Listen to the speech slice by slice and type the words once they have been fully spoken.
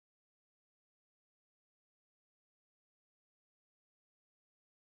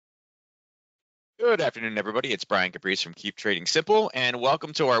Good afternoon, everybody. It's Brian Caprice from Keep Trading Simple, and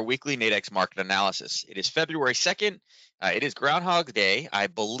welcome to our weekly Nadex market analysis. It is February 2nd. It is Groundhog Day. I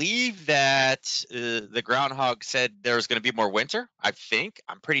believe that the groundhog said there was going to be more winter. I think.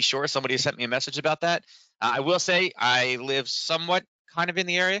 I'm pretty sure somebody sent me a message about that. I will say I live somewhat kind of in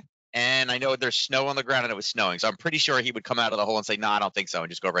the area, and I know there's snow on the ground and it was snowing. So I'm pretty sure he would come out of the hole and say, no, I don't think so, and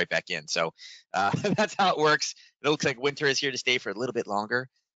just go right back in. So that's how it works. It looks like winter is here to stay for a little bit longer,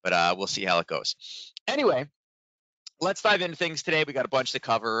 but we'll see how it goes. Anyway, let's dive into things today. We got a bunch to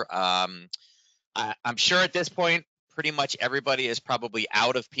cover. I'm sure at this point, pretty much everybody is probably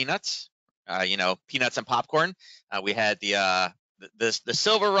out of peanuts. Peanuts and popcorn. We had the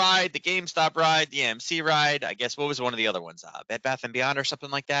Silver ride, the GameStop ride, the AMC ride. I guess what was one of the other ones? Bed Bath and Beyond or something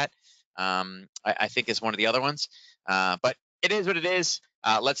like that. I think is one of the other ones. But it is what it is.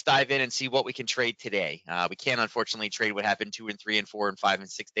 Let's dive in and see what we can trade today. We can't unfortunately trade what happened 2 and 3 and 4 and 5 and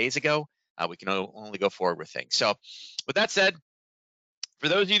 6 days ago. We can only go forward with things. So with that said, for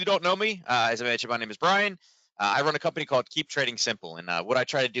those of you who don't know me, as I mentioned, my name is Brian. I run a company called Keep Trading Simple. And what I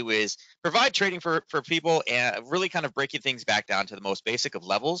try to do is provide trading for people and really kind of breaking things back down to the most basic of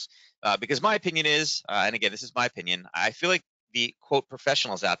levels. Because my opinion is, and again, this is my opinion, I feel like the quote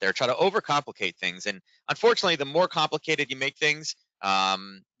professionals out there try to overcomplicate things. And unfortunately, the more complicated you make things,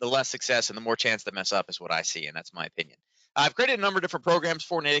 the less success and the more chance to mess up is what I see. And that's my opinion. I've created a number of different programs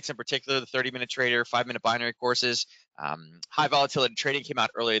for Nadex in particular, the 30-minute trader, 5-minute binary courses. High volatility trading came out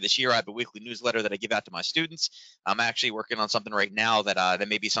earlier this year. I have a weekly newsletter that I give out to my students. I'm actually working on something right now that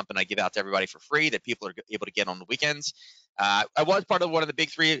may be something I give out to everybody for free that people are able to get on the weekends. I was part of one of the big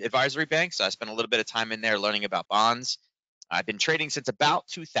 3 advisory banks. So I spent a little bit of time in there learning about bonds. I've been trading since about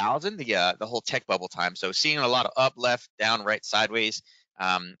 2000, the whole tech bubble time. So seeing a lot of up, left, down, right, sideways.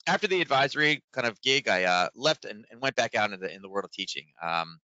 After the advisory kind of gig, I left and went back out in the world of teaching. I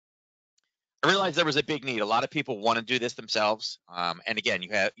realized there was a big need. A lot of people want to do this themselves. And again,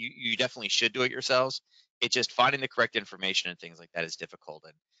 you definitely should do it yourselves. It's just finding the correct information and things like that is difficult.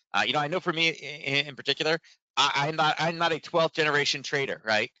 And I know for me in particular, I'm not a 12th generation trader,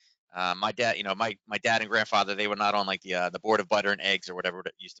 right? My dad, my dad and grandfather, they were not on like the board of butter and eggs or whatever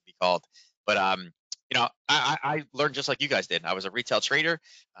it used to be called. But I learned just like you guys did. I was a retail trader.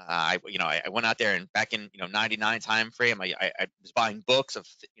 I went out there and back in 99 time frame, I was buying books of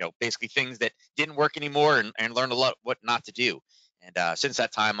basically things that didn't work anymore and learned a lot what not to do. And since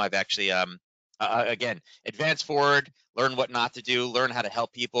that time, I've actually again advanced forward, learned what not to do, learn how to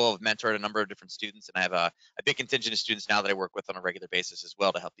help people. I've mentored a number of different students, and I have a big contingent of students now that I work with on a regular basis as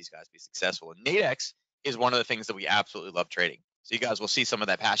well to help these guys be successful. And Nadex is one of the things that we absolutely love trading. So you guys will see some of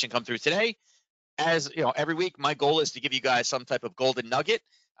that passion come through today. As every week, my goal is to give you guys some type of golden nugget.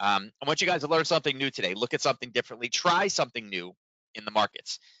 I want you guys to learn something new today. Look at something differently. Try something new in the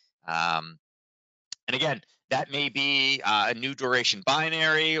markets. And again, that may be a new duration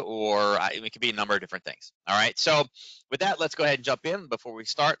binary, or it could be a number of different things. All right. So with that, let's go ahead and jump in. Before we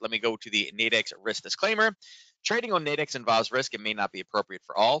start, let me go to the Nadex risk disclaimer. Trading on Nadex involves risk and may not be appropriate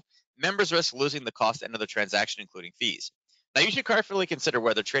for all. Members risk losing the cost end of the transaction, including fees. Now, you should carefully consider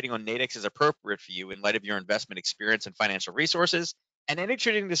whether trading on Nadex is appropriate for you in light of your investment experience and financial resources, and any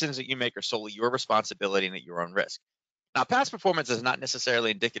trading decisions that you make are solely your responsibility and at your own risk. Now, past performance is not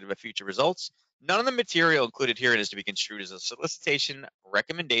necessarily indicative of future results. None of the material included herein is to be construed as a solicitation,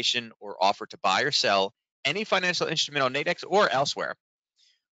 recommendation, or offer to buy or sell any financial instrument on Nadex or elsewhere.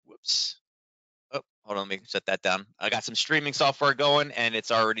 Whoops. Oh, hold on, let me set that down. I got some streaming software going, and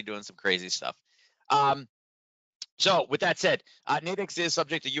it's already doing some crazy stuff. So with that said, Nadex is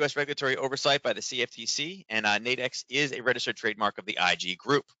subject to U.S. regulatory oversight by the CFTC, and Nadex is a registered trademark of the IG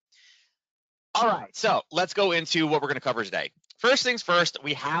Group. All right, so let's go into what we're going to cover today. First things first,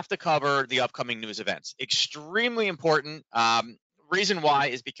 we have to cover the upcoming news events. Extremely important. Reason why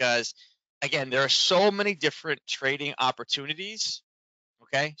is because, again, there are so many different trading opportunities.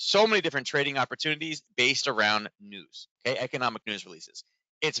 Okay, so many different trading opportunities based around news. Okay, economic news releases.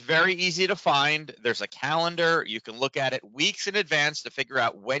 It's very easy to find. There's a calendar. You can look at it weeks in advance to figure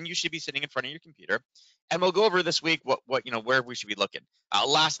out when you should be sitting in front of your computer. And we'll go over this week where we should be looking.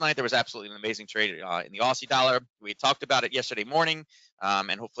 Last night there was absolutely an amazing trade in the Aussie dollar. We talked about it yesterday morning,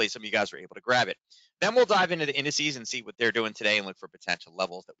 and hopefully some of you guys were able to grab it. Then we'll dive into the indices and see what they're doing today and look for potential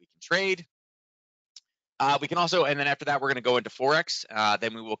levels that we can trade. We can also, and then after that, we're going to go into Forex.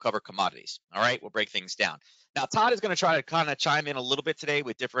 Then we will cover commodities. All right, we'll break things down. Now, Todd is going to try to kind of chime in a little bit today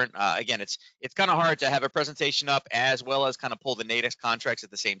with different, again, it's kind of hard to have a presentation up as well as kind of pull the Nadex contracts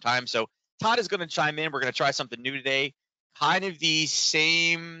at the same time. So Todd is going to chime in. We're going to try something new today. Kind of the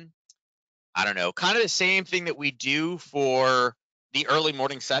same, kind of the same thing that we do for the early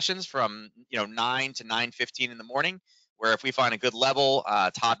morning sessions from 9 to 9:15 in the morning, where if we find a good level,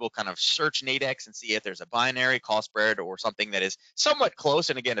 Todd will kind of search Nadex and see if there's a binary call spread or something that is somewhat close.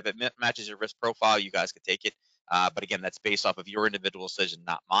 And again, if it matches your risk profile, you guys could take it. But again, that's based off of your individual decision,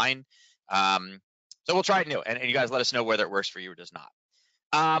 not mine. So we'll try it new, and you guys let us know whether it works for you or does not.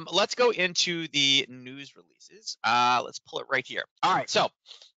 Let's go into the news releases. Let's pull it right here. All right, so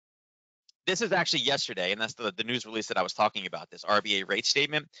this is actually yesterday, and that's the news release that I was talking about, this RBA rate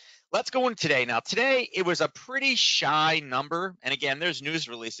statement. Let's go in today. Now, today, it was a pretty shy number. And again, there's news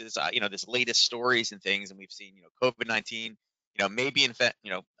releases, this latest stories and things, and we've seen, COVID-19, maybe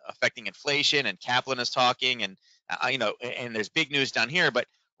affecting inflation, and Kaplan is talking, and, and there's big news down here. But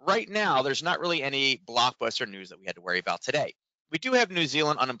right now, there's not really any blockbuster news that we had to worry about today. We do have New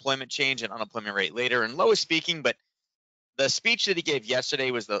Zealand unemployment change and unemployment rate later, and Lois speaking, but the speech that he gave yesterday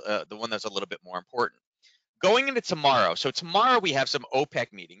was the one that's a little bit more important. Going into tomorrow, so tomorrow we have some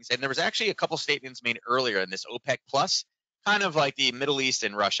OPEC meetings, and there was actually a couple statements made earlier in this OPEC plus, kind of like the Middle East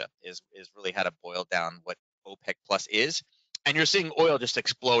and Russia is really how to boil down what OPEC plus is, and you're seeing oil just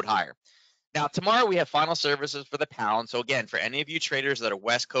explode higher. Now, tomorrow we have final services for the pound. So again, for any of you traders that are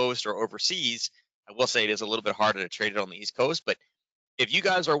West Coast or overseas, I will say it is a little bit harder to trade it on the East Coast, but if you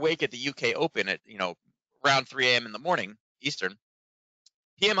guys are awake at the UK Open at around 3 a.m. in the morning Eastern,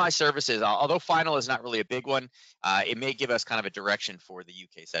 PMI services, although final is not really a big one, it may give us kind of a direction for the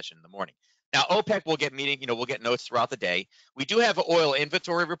UK session in the morning. Now, OPEC will get we'll get notes throughout the day. We do have an oil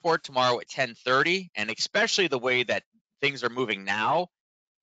inventory report tomorrow at 10:30, and especially the way that things are moving now.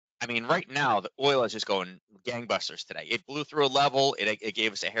 I mean, right now, the oil is just going gangbusters today. It blew through a level. It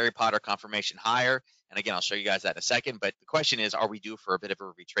gave us a Harry Potter confirmation higher. And again, I'll show you guys that in a second. But the question is, are we due for a bit of a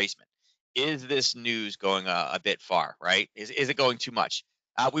retracement? Is this news going a bit far, right? Is it going too much?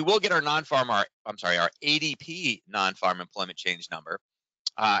 We will get our our ADP non-farm employment change number.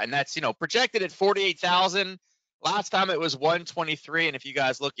 And that's, projected at 48,000. Last time it was 123. And if you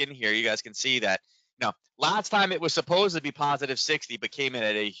guys look in here, you guys can see that, last time it was supposed to be positive 60, but came in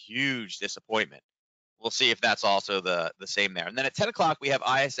at a huge disappointment. We'll see if that's also the same there. And then at 10 o'clock, we have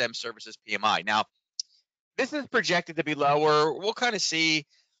ISM Services PMI. Now, this is projected to be lower. We'll kind of see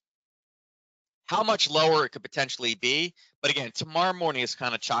how much lower it could potentially be. But again, tomorrow morning is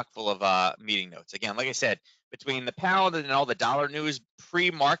kind of chock full of meeting notes. Again, like I said, between the pound and all the dollar news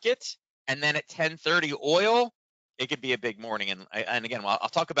pre-market, and then at 10:30 oil, it could be a big morning. And again, I'll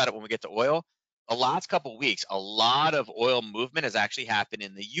talk about it when we get to oil. The last couple of weeks, a lot of oil movement has actually happened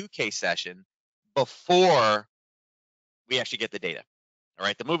in the UK session before we actually get the data. All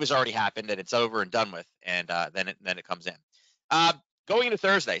right, the move has already happened and it's over and done with, and then it comes in. Going into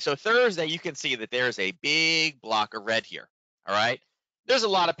Thursday. So Thursday, you can see that there's a big block of red here. All right. There's a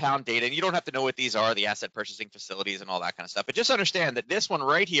lot of pound data, and you don't have to know what these are, the asset purchasing facilities and all that kind of stuff. But just understand that this one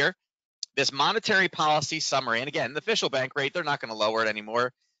right here, this monetary policy summary, and again, the official bank rate, they're not going to lower it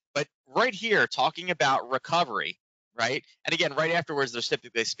anymore. But right here, talking about recovery, right? And again, right afterwards, there's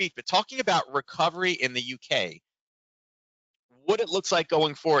typically a speech, but talking about recovery in the UK, what it looks like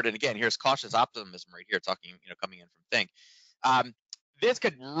going forward. And again, here's cautious optimism right here, talking, coming in from Think. This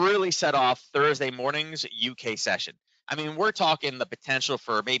could really set off Thursday morning's UK session. I mean, we're talking the potential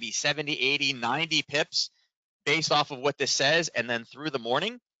for maybe 70, 80, 90 pips based off of what this says, and then through the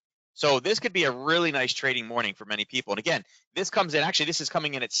morning. So this could be a really nice trading morning for many people. And again, this is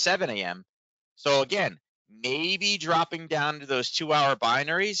coming in at 7 a.m. So again, maybe dropping down to those 2-hour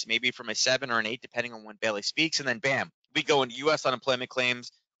binaries, maybe from a 7 or an 8, depending on when Bailey speaks. And then bam, we go into U.S. unemployment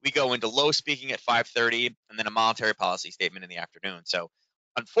claims. We go into low speaking at 5:30, and then a monetary policy statement in the afternoon. So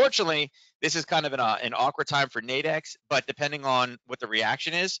unfortunately, this is kind of an awkward time for Nadex, but depending on what the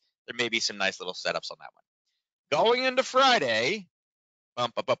reaction is, there may be some nice little setups on that one. Going into Friday,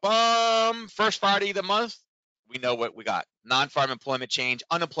 first Friday of the month, we know what we got. Non-farm employment change,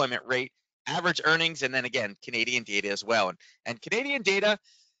 unemployment rate, average earnings, and then again, Canadian data as well. And Canadian data,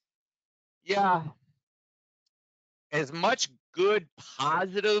 yeah, as much good,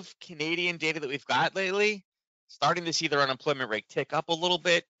 positive Canadian data that we've got lately, starting to see their unemployment rate tick up a little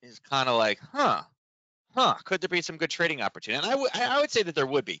bit is kind of like, could there be some good trading opportunity? And I would say that there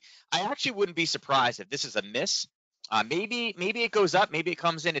would be. I actually wouldn't be surprised if this is a miss. Maybe it goes up. Maybe it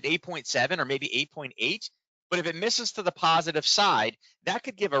comes in at 8.7 or maybe 8.8. But if it misses to the positive side, that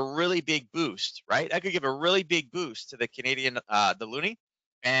could give a really big boost, right? That could give a really big boost to the Canadian, the loonie.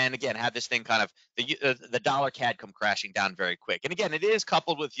 And again, have this thing kind of the dollar CAD come crashing down very quick. And again, it is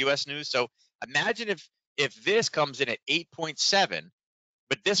coupled with U.S. news. So imagine if this comes in at 8.7,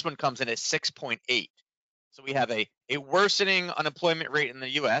 but this one comes in at 6.8. So we have a worsening unemployment rate in the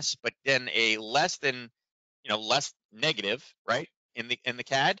U.S., but then a less negative, right? in the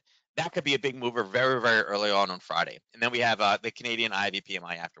CAD, that could be a big mover very, very early on Friday. And then we have the Canadian IV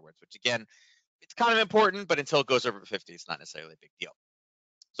PMI afterwards, which again, it's kind of important, but until it goes over 50, it's not necessarily a big deal.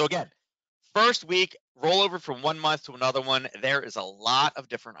 So again, first week, rollover from one month to another one, there is a lot of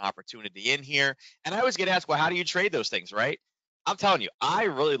different opportunity in here. And I always get asked, well, how do you trade those things, right? I'm telling you, I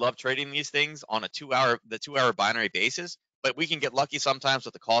really love trading these things on a 2-hour binary basis, but we can get lucky sometimes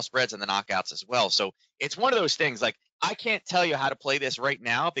with the call spreads and the knockouts as well. So it's one of those things, like, I can't tell you how to play this right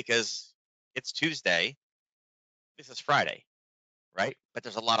now because it's Tuesday. This is Friday, right? But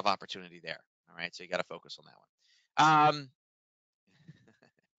there's a lot of opportunity there. All right. So you got to focus on that one.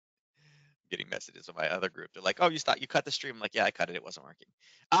 Getting messages on my other group. They're like, "Oh, you cut the stream." I'm like, "Yeah, I cut it. It wasn't working."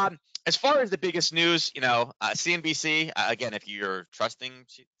 As far as the biggest news, CNBC. Again, if you're trusting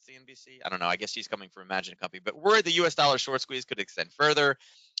CNBC, I don't know. I guess she's coming from Imagine Company, but worried the U.S. dollar short squeeze could extend further.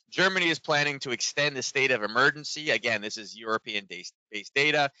 Germany is planning to extend the state of emergency. Again, this is European-based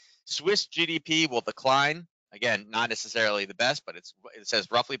data. Swiss GDP will decline. Again, not necessarily the best, but it says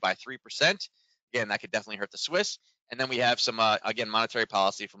roughly by 3%. Again, that could definitely hurt the Swiss. And then we have some, again, monetary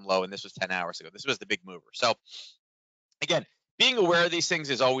policy from low, and this was 10 hours ago. This was the big mover. So, again, being aware of these things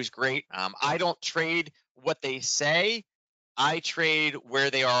is always great. I don't trade what they say. I trade where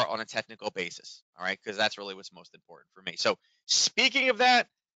they are on a technical basis, all right, because that's really what's most important for me. So, speaking of that,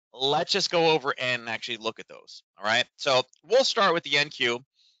 let's just go over and actually look at those, all right? So, we'll start with the NQ.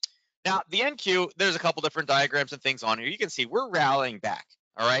 Now, the NQ, there's a couple different diagrams and things on here. You can see we're rallying back,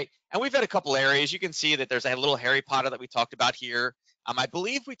 all right? And we've had a couple areas. You can see that there's a little Harry Potter that we talked about here. I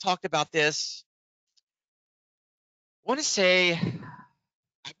believe we talked about this. I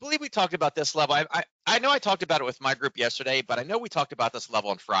believe we talked about this level. I know I talked about it with my group yesterday, but I know we talked about this level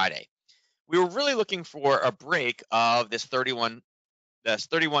on Friday. We were really looking for a break of this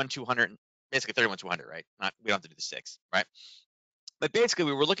 31,200, basically 31,200, right? We don't have to do the 6, right? But basically,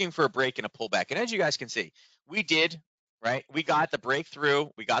 we were looking for a break and a pullback. And as you guys can see, we did, right? We got the breakthrough,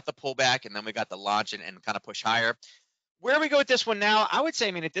 we got the pullback, and then we got the launch and kind of push higher. Where we go with this one now, I would say,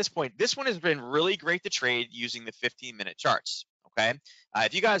 at this point, this one has been really great to trade using the 15-minute charts, okay?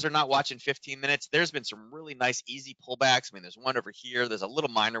 If you guys are not watching 15 minutes, there's been some really nice, easy pullbacks. There's one over here. There's a little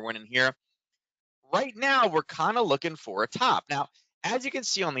minor one in here. Right now, we're kind of looking for a top. Now, as you can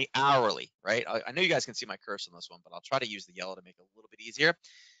see on the hourly, right? I know you guys can see my cursor on this one, but I'll try to use the yellow to make it a little bit easier.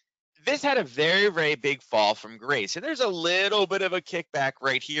 This had a very, very big fall from grace. And there's a little bit of a kickback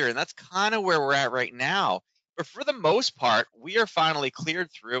right here. And that's kind of where we're at right now. But for the most part, we are finally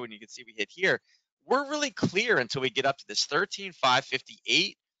cleared through. And you can see we hit here. We're really clear until we get up to this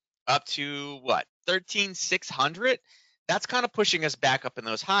 13,558 up to what? 13,600. That's kind of pushing us back up in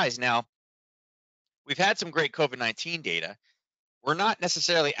those highs. Now, we've had some great COVID-19 data. We're not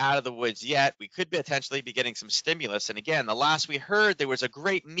necessarily out of the woods yet. We could potentially be getting some stimulus. And again, the last we heard, there was a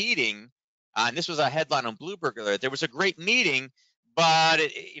great meeting, and this was a headline on Bloomberg earlier. There was a great meeting, but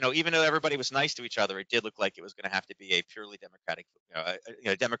even though everybody was nice to each other, it did look like it was going to have to be a purely Democratic,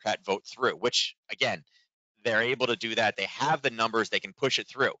 Democrat vote through. Which again, they're able to do that. They have the numbers; they can push it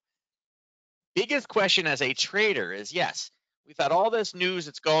through. Biggest question as a trader is, yes, we've had all this news.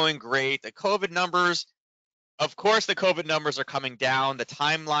 It's going great. The COVID numbers. Of course, the COVID numbers are coming down. The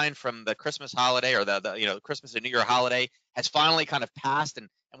timeline from the Christmas holiday or the Christmas and New Year holiday has finally kind of passed, and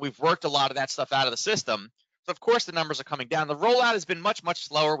we've worked a lot of that stuff out of the system. So, of course, the numbers are coming down. The rollout has been much, much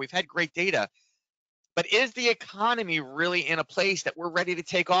slower. We've had great data. But is the economy really in a place that we're ready to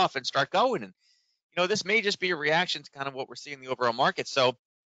take off and start going? And, this may just be a reaction to kind of what we're seeing in the overall market. So, a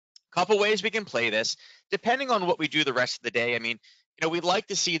couple ways we can play this, depending on what we do the rest of the day. We'd like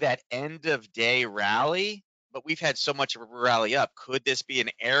to see that end of day rally, but we've had so much of a rally up. Could this be an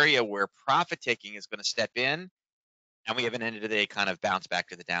area where profit taking is going to step in and we have an end of the day kind of bounce back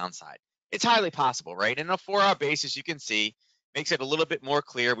to the downside? It's highly possible, right? And on a 4-hour basis, you can see, makes it a little bit more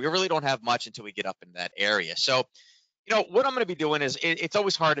clear. We really don't have much until we get up in that area. So, what I'm going to be doing is it's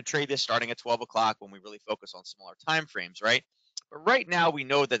always hard to trade this starting at 12 o'clock when we really focus on smaller time frames, right? But right now, we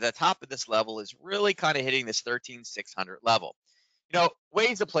know that the top of this level is really kind of hitting this 13,600 level.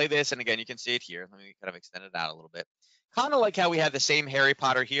 Ways to play this, and again, you can see it here. Let me kind of extend it out a little bit. Kind of like how we have the same Harry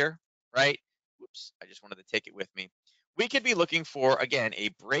Potter here, right? Whoops, I just wanted to take it with me. We could be looking for, again, a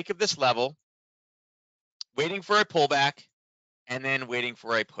break of this level, waiting for a pullback, and then waiting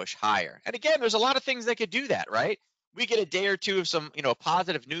for a push higher. And again, there's a lot of things that could do that, right? We get a day or two of some,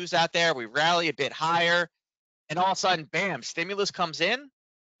 positive news out there. We rally a bit higher, and all of a sudden, bam, stimulus comes in.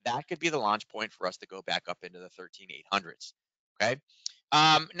 That could be the launch point for us to go back up into the 13,800s. Okay.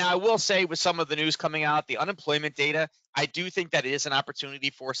 Now, I will say with some of the news coming out, the unemployment data, I do think that it is an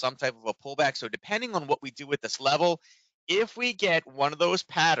opportunity for some type of a pullback. So depending on what we do with this level, if we get one of those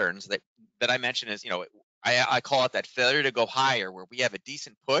patterns that I mentioned is, I call it that failure to go higher, where we have a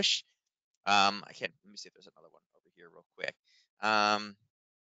decent push. I can't. Let me see if there's another one over here real quick.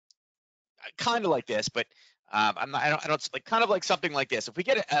 Kind of like this, but I'm not. I don't like kind of like something like this. If we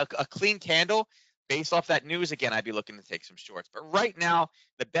get a clean candle based off that news, again, I'd be looking to take some shorts. But right now,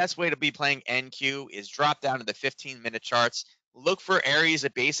 the best way to be playing NQ is drop down to the 15-minute charts, look for areas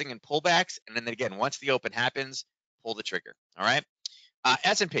of basing and pullbacks, and then again, once the open happens, pull the trigger. All right.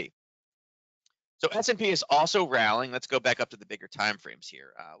 S&P. So S&P is also rallying. Let's go back up to the bigger time frames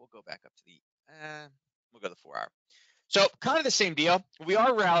here. We'll go back up to we'll go to the 4 hour. So kind of the same deal. We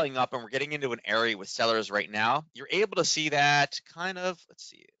are rallying up and we're getting into an area with sellers right now. You're able to see that kind of, let's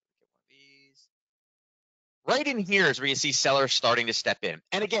see, get one of these. Right in here is where you see sellers starting to step in.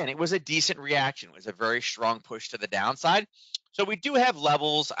 And again, it was a decent reaction. It was a very strong push to the downside. So we do have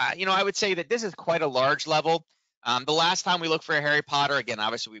levels. I would say that this is quite a large level. The last time we looked for a Harry Potter, again,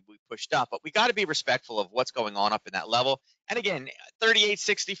 obviously we pushed up, but we got to be respectful of what's going on up in that level. And again,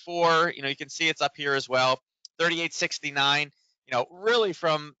 38.64, you can see it's up here as well. 38.69, really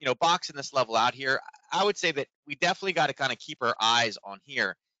from, boxing this level out here, I would say that we definitely got to kind of keep our eyes on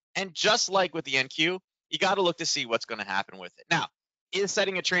here. And just like with the NQ, you got to look to see what's going to happen with it. Now, is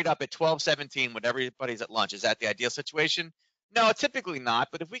setting a trade up at 12.17 when everybody's at lunch, is that the ideal situation? No, typically not.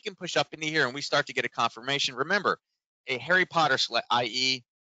 But if we can push up into here and we start to get a confirmation, remember, a Harry Potter, i.e.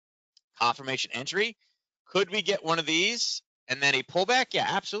 confirmation entry, could we get one of these and then a pullback? Yeah,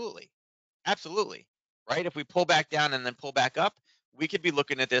 absolutely. Absolutely. Right? If we pull back down and then pull back up, we could be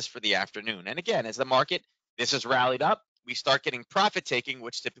looking at this for the afternoon. And again, as the market, this has rallied up, we start getting profit taking,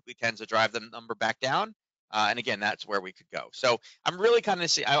 which typically tends to drive the number back down. And again, that's where we could go. So I'm really kind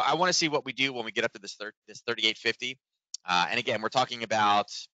of I want to see what we do when we get up to this 38.50. And again, we're talking about,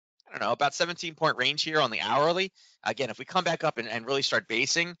 I don't know, about 17-point range here on the hourly. Again, if we come back up and really start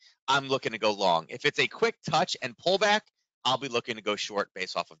basing, I'm looking to go long. If it's a quick touch and pullback, I'll be looking to go short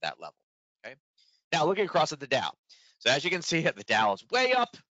based off of that level. Okay. Now looking across at the Dow. So as you can see, the Dow is way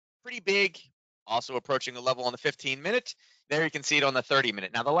up, pretty big, also approaching the level on the 15-minute. There you can see it on the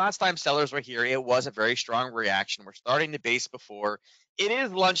 30-minute. Now the last time sellers were here, it was a very strong reaction. We're starting to base before. It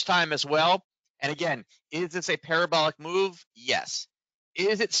is lunchtime as well. And again, is this a parabolic move? Yes.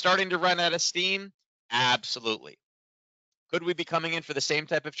 Is it starting to run out of steam? Absolutely. Could we be coming in for the same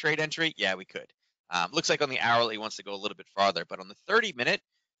type of trade entry? Yeah, we could. Looks like on the hourly wants to go a little bit farther, but on the 30-minute,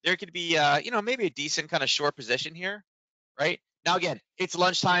 there could be, maybe a decent kind of short position here, right? Now, again, it's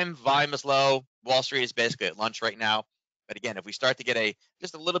lunchtime, volume is low. Wall Street is basically at lunch right now. But again, if we start to get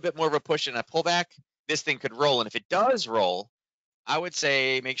just a little bit more of a push and a pullback, this thing could roll. And if it does roll, I would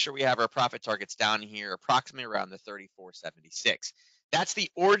say make sure we have our profit targets down here, approximately around the 34.76. That's the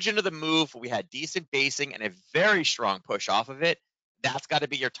origin of the move. We had decent basing and a very strong push off of it. That's got to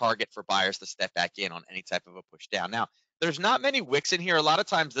be your target for buyers to step back in on any type of a push down. Now, there's not many wicks in here. A lot of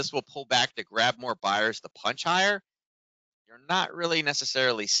times this will pull back to grab more buyers to punch higher. You're not really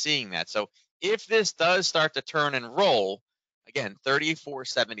necessarily seeing that. So if this does start to turn and roll, again,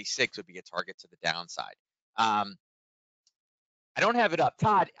 34.76 would be a target to the downside. I don't have it up.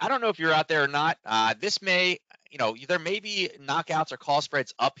 Todd, I don't know if you're out there or not. This may, there may be knockouts or call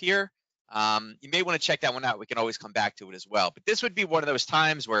spreads up here. You may want to check that one out. We can always come back to it as well. But this would be one of those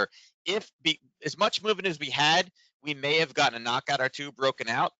times where as much movement as we had, we may have gotten a knockout or two broken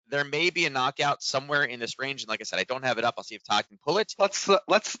out. There may be a knockout somewhere in this range. And like I said, I don't have it up. I'll see if Todd can pull it. Let's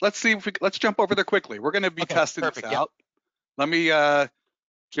see if let's jump over there quickly. We're going to be testing this out. Yep. Let me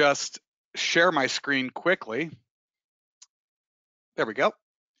just share my screen quickly. There we go.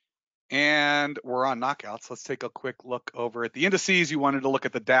 And we're on knockouts. Let's take a quick look over at the indices. You wanted to look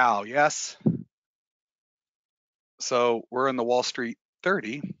at the Dow, yes? So we're in the Wall Street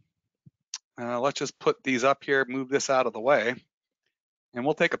 30. Let's just put these up here, move this out of the way, and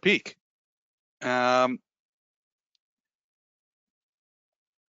we'll take a peek. There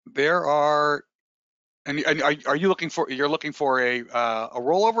are, and are you looking for? You're looking for a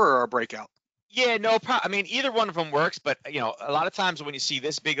rollover or a breakout? Yeah, no problem. I mean, either one of them works, but a lot of times when you see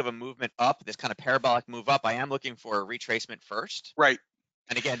this big of a movement up, this kind of parabolic move up, I am looking for a retracement first. Right.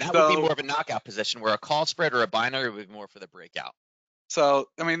 And again, that would be more of a knockout position, where a call spread or a binary would be more for the breakout. So,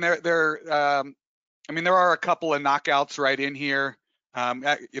 I mean, there are a couple of knockouts right in here.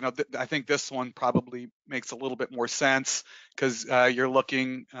 I think this one probably makes a little bit more sense because you're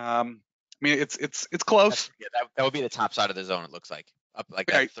looking. I mean, it's close. That would be the top side of the zone. It looks like up like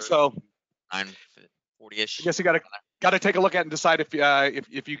that. Right. So 940-ish. I guess you got to take a look at it and decide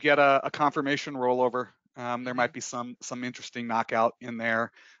if you get a confirmation rollover. There might be some interesting knockout in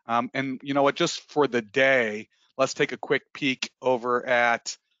there. And you know what? Just for the day, let's take a quick peek over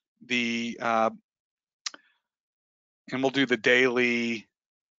at the, and we'll do the daily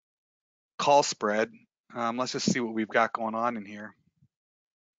call spread. Let's just see what we've got going on in here.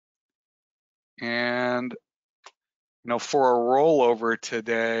 And, for a rollover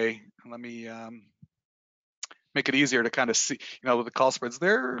today, let me make it easier to kind of see, with the call spreads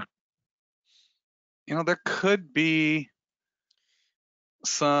there, there could be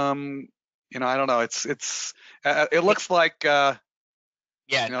some, I don't know. It looks like, yeah,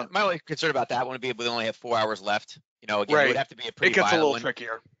 my only concern about that one would be we only have 4 hours left. Again, right. It would have to be a pretty It gets a little one.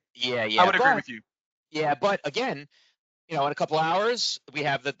 trickier. Yeah. I would agree with you. Yeah, but again, in a couple hours, we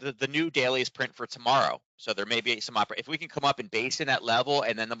have the new dailies print for tomorrow. So there may be some if we can come up and base in that level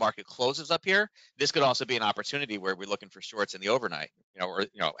and then the market closes up here, this could also be an opportunity where we're looking for shorts in the overnight, or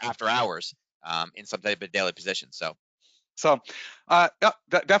after hours, in some type of daily position. So yeah,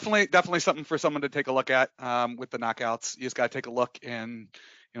 definitely something for someone to take a look at with the knockouts. You just got to take a look and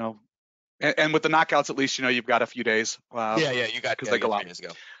and with the knockouts, at least you've got a few days. Yeah, you got because they go out. Days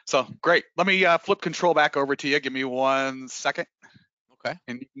ago. So great. Let me flip control back over to you. Give me 1 second. Okay.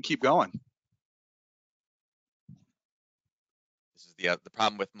 And you can keep going. This is the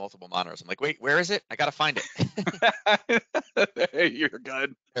problem with multiple monitors. I'm like, wait, where is it? I gotta find it. You're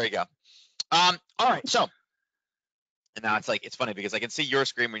good. There you go. All right, so. And now it's funny because I can see your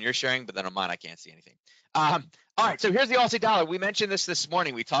screen when you're sharing, but then on mine I can't see anything. All right, so here's the Aussie dollar. We mentioned this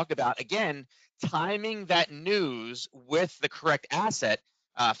morning. We talked about, again, timing that news with the correct asset.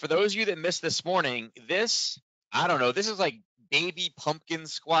 For those of you that missed this morning, I don't know, this is like baby pumpkin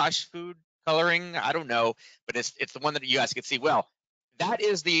squash food coloring. I don't know, but it's the one that you guys can see. Well, that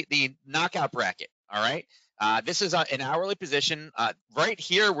is the knockout bracket, all right? This is an hourly position right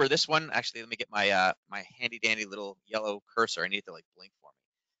here where this one, actually, let me get my my handy dandy little yellow cursor. I need to blink for me.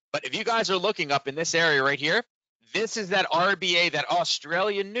 But if you guys are looking up in this area right here, this is that RBA, that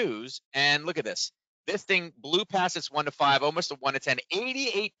Australian news. And look at this. This thing blew past its 1 to 5, almost a 1 to 10,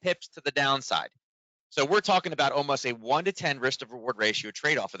 88 pips to the downside. So we're talking about almost a 1 to 10 risk to reward ratio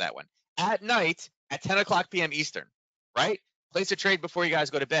trade off of that one. At night at 10 o'clock p.m. Eastern, right? Place a trade before you guys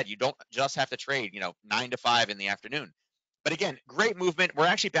go to bed. You don't just have to trade, 9 to 5 in the afternoon. But again, great movement. We're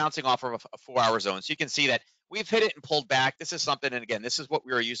actually bouncing off of a 4-hour zone. So you can see that we've hit it and pulled back. This is something, and again, this is what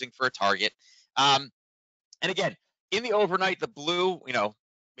we were using for a target. And again, in the overnight, the blue,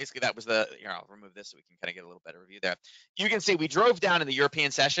 basically that was I'll remove this so we can kind of get a little better review there. You can see we drove down in the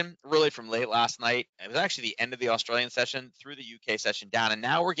European session really from late last night. It was actually the end of the Australian session through the UK session down. And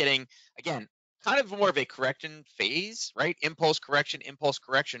now we're getting, again, kind of more of a correction phase, right? Impulse correction,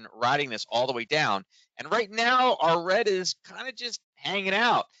 riding this all the way down. And right now, our red is kind of just hanging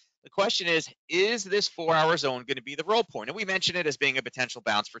out. The question is this 4-hour zone going to be the roll point? And we mentioned it as being a potential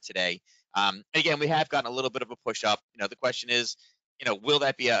bounce for today. Again, we have gotten a little bit of a push up. The question is, will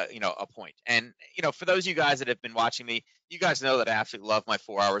that be a point? And, for those of you guys that have been watching me, you guys know that I absolutely love my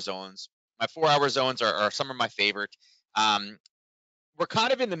 4-hour zones. My 4-hour zones are some of my favorite. We're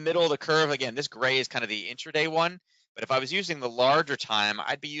kind of in the middle of the curve. Again, this gray is kind of the intraday one. But if I was using the larger time,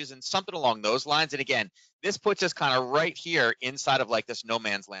 I'd be using something along those lines. And again, this puts us kind of right here inside of this no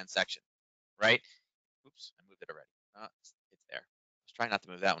man's land section, right? Oops, I moved it already. It's there. I was trying not to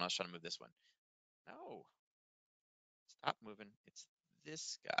move that one. I was trying to move this one. No. Stop moving. It's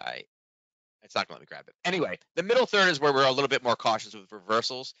this guy. It's not going to let me grab it. Anyway, the middle third is where we're a little bit more cautious with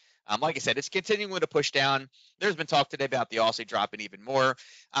reversals. Like I said, it's continuing to push down. There's been talk today about the Aussie dropping even more.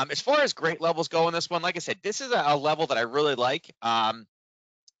 As far as great levels go in this one, like I said, this is a level that I really like.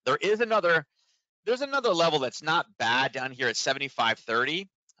 There's another level that's not bad down here at 75.30.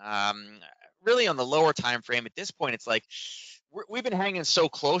 Really on the lower time frame at this point, it's like we've been hanging so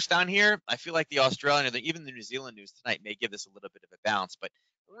close down here. I feel like the Australian or even the New Zealand news tonight may give this a little bit of a bounce, but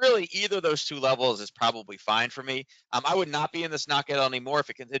really either of those two levels is probably fine for me. I would not be in this knockout anymore. If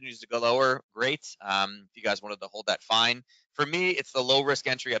it continues to go lower, great. If you guys wanted to hold that, fine. For me, it's the low risk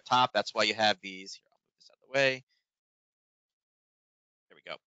entry up top. That's why you have these. Here, I'll move this out of the way. There we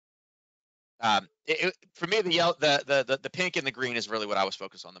go. For me, the yellow, the pink and the green is really what I was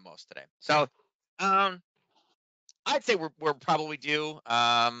focused on the most today. So I'd say we're probably due.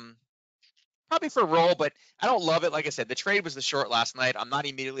 Probably for a roll, but I don't love it. Like I said, the trade was the short last night. I'm not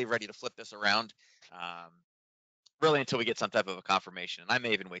immediately ready to flip this around, really, until we get some type of a confirmation. And I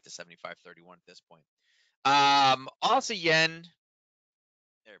may even wait to 75.31 at this point. Aussie yen.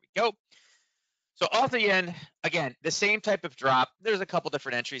 There we go. So Aussie yen, again, the same type of drop. There's a couple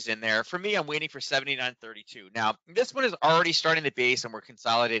different entries in there. For me, I'm waiting for 79.32. Now, this one is already starting the base, and we're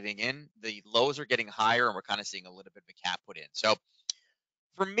consolidating in. The lows are getting higher, and we're kind of seeing a little bit of a cap put in. So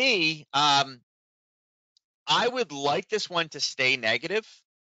for me, I would like this one to stay negative,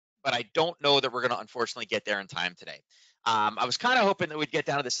 but I don't know that we're going to unfortunately get there in time today. I was kind of hoping that we'd get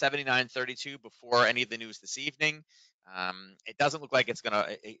down to the 79.32 before any of the news this evening. It doesn't look like it's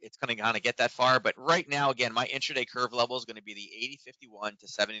gonna kind of get that far, but right now, again, my intraday curve level is going to be the 80.51 to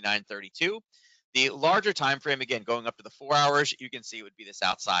 79.32. The larger time frame, again, going up to the 4 hours, you can see it would be this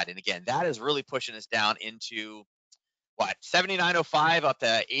outside, and again, that is really pushing us down into what 79.05 up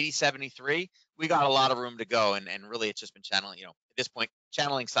to 80.73. We got a lot of room to go, and really it's just been channeling, at this point,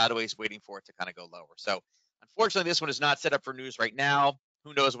 channeling sideways, waiting for it to kind of go lower. So unfortunately, this one is not set up for news right now.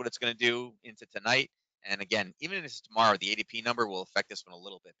 Who knows what it's going to do into tonight? And again, even if it's tomorrow, the ADP number will affect this one a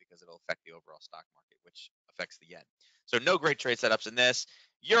little bit because it'll affect the overall stock market, which affects the yen. So no great trade setups in this.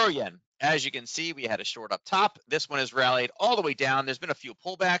 Euro yen, as you can see, we had a short up top. This one has rallied all the way down. There's been a few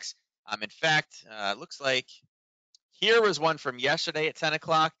pullbacks. In fact, looks like here was one from yesterday at 10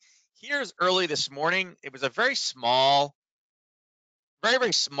 o'clock. Here's early this morning. It was a very small, very,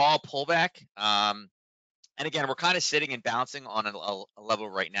 very small pullback. And again, we're kind of sitting and bouncing on a level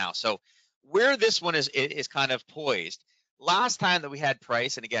right now. So where this one is kind of poised. Last time that we had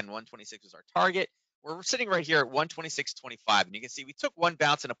price, and again, 126 was our target. We're sitting right here at 126.25. And you can see we took one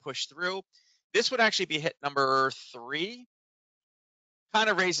bounce and a push through. This would actually be hit number 3. Kind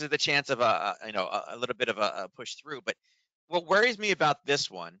of raises the chance of a little bit of a push through. But what worries me about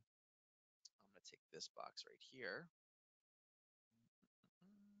this one, I'm going to take this box right here.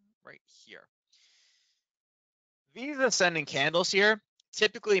 These ascending candles here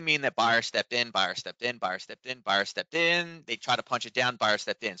typically mean that buyer stepped in, buyer stepped in, buyer stepped in, buyer stepped in. They try to punch it down, buyer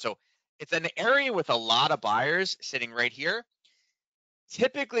stepped in. So it's an area with a lot of buyers sitting right here.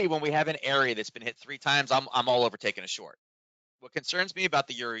 Typically, when we have an area that's been hit 3 times, I'm all over taking a short. What concerns me about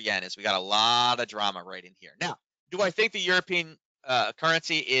the euro yen is we got a lot of drama right in here. Now, do I think the European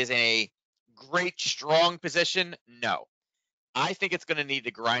currency is in a great, strong position? No. I think it's going to need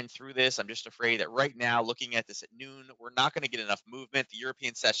to grind through this. I'm just afraid that right now, looking at this at noon, we're not going to get enough movement. The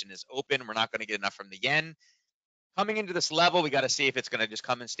European session is open. We're not going to get enough from the yen. Coming into this level, we got to see if it's going to just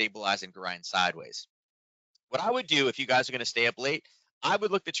come and stabilize and grind sideways. What I would do if you guys are going to stay up late, I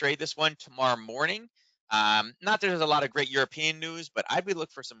would look to trade this one tomorrow morning. Not that there's a lot of great European news, but I would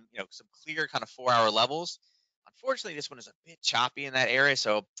look for some clear kind of 4-hour levels. Unfortunately, this one is a bit choppy in that area,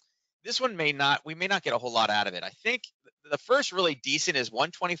 so this one we may not get a whole lot out of it. I think the first really decent is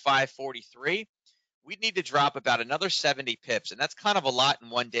 125.43. We'd need to drop about another 70 pips, and that's kind of a lot in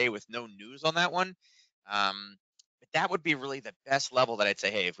one day with no news on that one. But that would be really the best level that I'd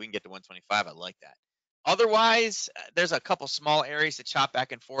say, hey, if we can get to 125, I like that. Otherwise, there's a couple small areas to chop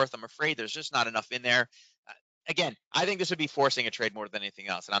back and forth. I'm afraid there's just not enough in there. Again, I think this would be forcing a trade more than anything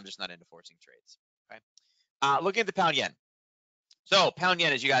else, and I'm just not into forcing trades. Okay. Looking at the pound yen. So pound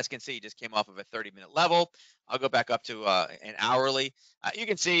yen, as you guys can see, just came off of a 30-minute level. I'll go back up to an hourly. You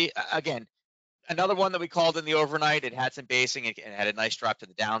can see, again, another one that we called in the overnight. It had some basing. It had a nice drop to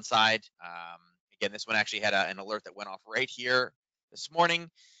the downside. Again, this one actually had an alert that went off right here this morning.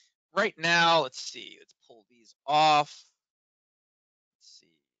 Right now, let's see. Let's pull these off. Let's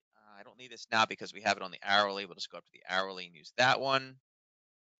see. I don't need this now because we have it on the hourly. We'll just go up to the hourly and use that one.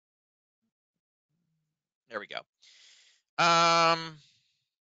 There we go.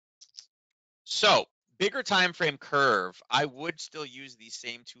 So bigger time frame curve, I would still use these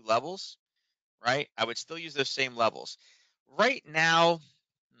same 2 levels, right? I would still use those same levels. Right now,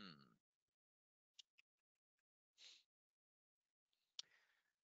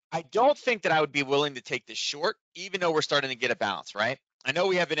 I don't think that I would be willing to take this short, even though we're starting to get a bounce, right? I know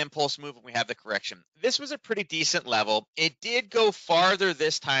we have an impulse move and we have the correction. This was a pretty decent level. It did go farther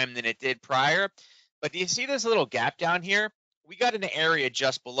this time than it did prior, but do you see this little gap down here? We got an area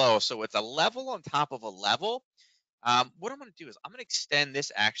just below, so it's a level on top of a level. What I'm going to do is I'm going to extend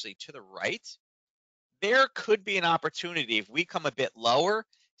this actually to the right. There could be an opportunity if we come a bit lower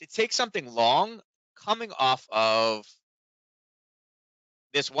to take something long coming off of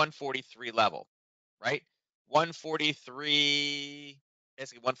this 143 level, right? 143,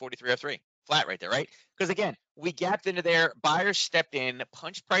 basically 143.03, flat right there, right? Because again, we gapped into there, buyers stepped in,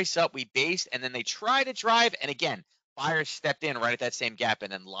 punch price up, we based, and then they try to drive, and again, buyers stepped in right at that same gap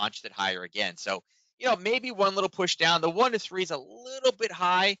and then launched it higher again. So, maybe one little push down. The 1 to 3 is a little bit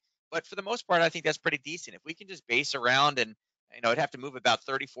high, but for the most part, I think that's pretty decent. If we can just base around and, it'd have to move about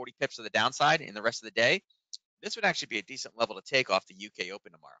 30, 40 pips to the downside in the rest of the day, this would actually be a decent level to take off the UK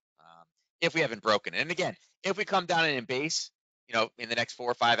Open tomorrow, if we haven't broken it. And again, if we come down in base, in the next 4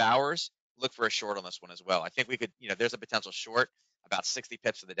 or 5 hours, look for a short on this one as well. I think we could, there's a potential short about 60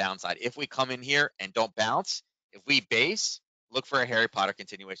 pips to the downside. If we come in here and don't bounce, if we base, look for a Harry Potter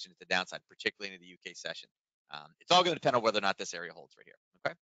continuation to the downside, particularly in the UK session. It's all going to depend on whether or not this area holds right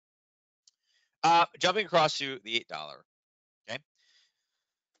here. Okay. Jumping across to the $8. Okay.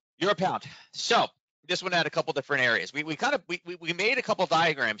 Euro pound. So this one had a couple different areas. We made a couple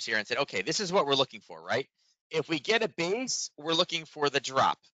diagrams here and said, okay, this is what we're looking for, right? If we get a base, we're looking for the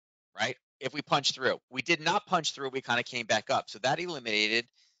drop, right? If we punch through, we did not punch through. We kind of came back up. So that eliminated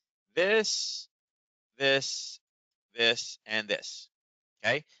this, this, this, and this.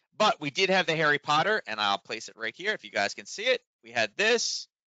 Okay. But we did have the Harry Potter, and I'll place it right here if you guys can see it. We had this.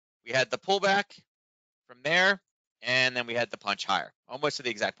 We had the pullback from there, and then we had the punch higher, almost to the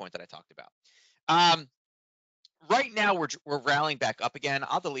exact point that I talked about. Right now, we're rallying back up again.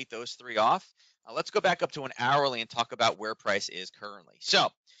 I'll delete those three off. Let's go back up to an hourly and talk about where price is currently. So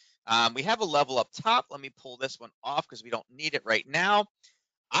we have a level up top. Let me pull this one off because we don't need it right now.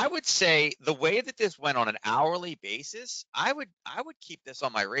 I would say the way that this went on an hourly basis, I would keep this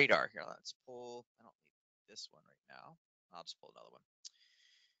on my radar here. Let's pull. I don't need this one right now. I'll just pull another one.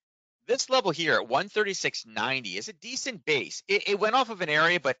 This level here at 136.90 is a decent base. It went off of an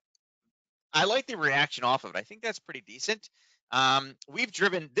area, but I like the reaction off of it. I think that's pretty decent. We've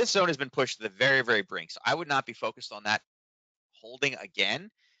driven, this zone has been pushed to the very, very brink. So I would not be focused on that holding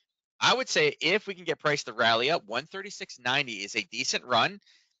again. I would say if we can get price to rally up, 136.90 is a decent run.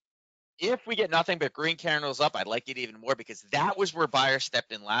 If we get nothing but green candles up, I'd like it even more because that was where buyers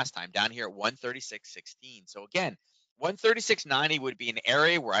stepped in last time, down here at 136.16. So again, 136.90 would be an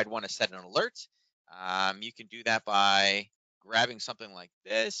area where I'd want to set an alert. You can do that by grabbing something like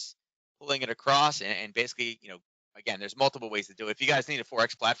this, pulling it across, and basically, again, there's multiple ways to do it. If you guys need a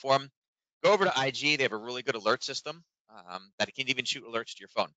Forex platform, go over to IG. They have a really good alert system that can even shoot alerts to your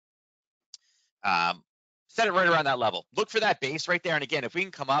phone. Set it right around that level. Look for that base right there. And again, if we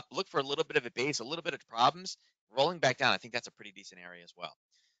can come up, look for a little bit of a base, a little bit of problems, rolling back down. I think that's a pretty decent area as well.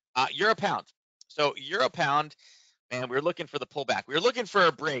 Euro pound. So Euro pound, man, we were looking for the pullback. We were looking for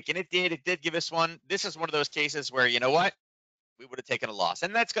a break, and it did give us one. This is one of those cases where, you know what? We would have taken a loss.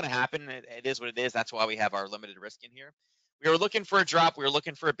 And that's going to happen. It is what it is. That's why we have our limited risk in here. We were looking for a drop. We were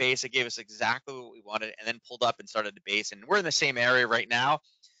looking for a base. It gave us exactly what we wanted and then pulled up and started the base. And we're in the same area right now.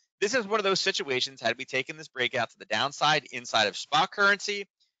 This is one of those situations, had we taken this breakout to the downside inside of spot currency,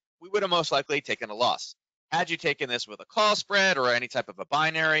 we would have most likely taken a loss. Had you taken this with a call spread or any type of a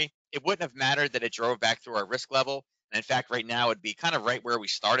binary, it wouldn't have mattered that it drove back through our risk level. And in fact, right now, it'd be kind of right where we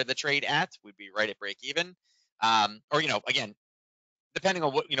started the trade at. We'd be right at break even. Or, again, depending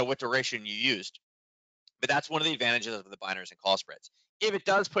on what duration you used. But that's one of the advantages of the binaries and call spreads. If it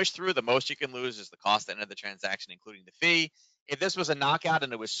does push through, the most you can lose is the cost at the end of the transaction, including the fee. If this was a knockout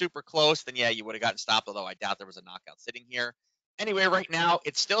and it was super close, then yeah, you would have gotten stopped, although I doubt there was a knockout sitting here. Anyway, right now,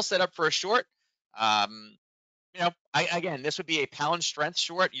 it's still set up for a short. Again, this would be a pound strength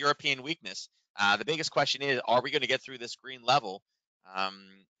short, European weakness. The biggest question is, are we going to get through this green level,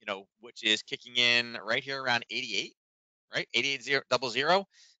 which is kicking in right here around 88, right? 88.00.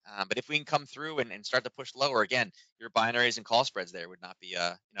 But if we can come through and start to push lower, again, your binaries and call spreads there would not be,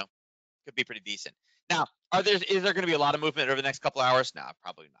 could be pretty decent. Now, is there going to be a lot of movement over the next couple hours? No,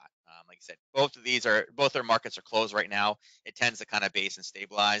 probably not. Like I said, both their markets are closed right now. It tends to kind of base and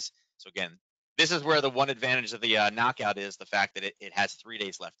stabilize. So again, this is where the one advantage of the knockout is the fact that it has 3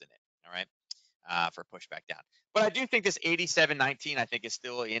 days left in it. All right, for pushback down. But I do think this 87.19 I think is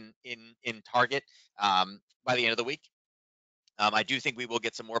still in target by the end of the week. I do think we will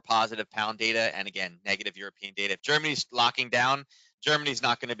get some more positive pound data and, again, negative European data. If Germany's locking down, Germany's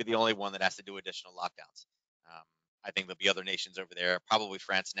not going to be the only one that has to do additional lockdowns. I think there'll be other nations over there, probably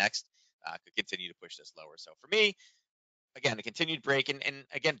France next, could continue to push this lower. So for me, again, a continued break. And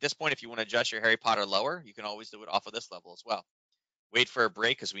again, at this point, if you want to adjust your Harry Potter lower, you can always do it off of this level as well. Wait for a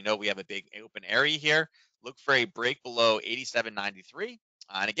break because we know we have a big open area here. Look for a break below 87.93.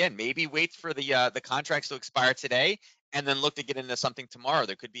 And again, maybe wait for the contracts to expire today and then look to get into something tomorrow.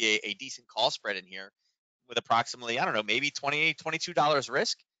 There could be a decent call spread in here with approximately, I don't know, maybe $20, $22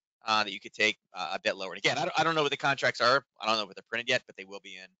 risk that you could take a bit lower. And again, I don't know what the contracts are. I don't know what they're printed yet, but they will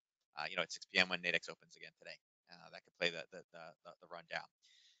be in, at 6 p.m. when Nadex opens again today. That could play the rundown.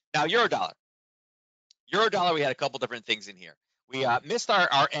 Now, euro dollar, we had a couple different things in here. We missed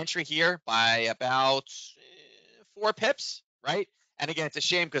our entry here by about 4 pips, right? And again, it's a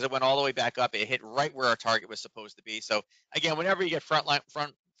shame because it went all the way back up. It hit right where our target was supposed to be. So again, whenever you get front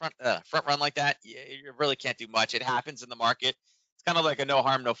run like that, you really can't do much. It happens in the market. It's kind of like a no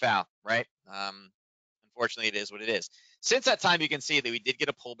harm, no foul, right? Unfortunately, it is what it is. Since that time, you can see that we did get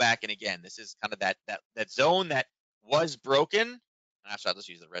a pullback. And again, this is kind of that zone that was broken. Actually, I'll just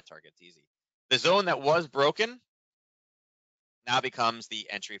use the red target. It's easy. The zone that was broken now becomes the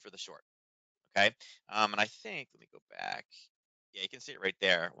entry for the short. Okay. And I think, let me go back. Yeah, you can see it right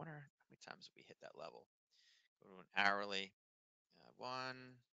there. I wonder how many times we hit that level. Go to an hourly. 1,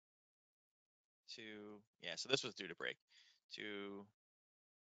 2. Yeah, so this was due to break. 2,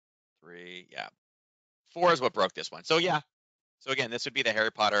 3. Yeah. 4 is what broke this one. So yeah. So again, this would be the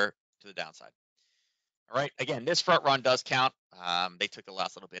Harry Potter to the downside. All right. Again, this front run does count. They took the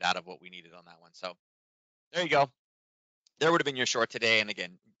last little bit out of what we needed on that one. So there you go. There would have been your short today. And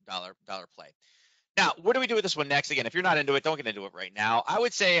again, dollar play. Now, what do we do with this one next? Again, if you're not into it, don't get into it right now. I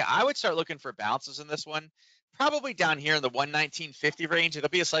would say I would start looking for bounces in this one, probably down here in the 119.50 range. It'll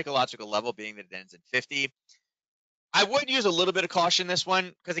be a psychological level, being that it ends in 50. I would use a little bit of caution in this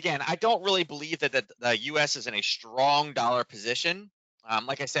one because, again, I don't really believe that the U.S. is in a strong dollar position.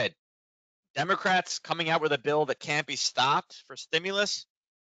 Like I said, Democrats coming out with a bill that can't be stopped for stimulus.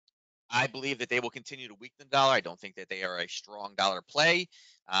 I believe that they will continue to weaken the dollar. I don't think that they are a strong dollar play.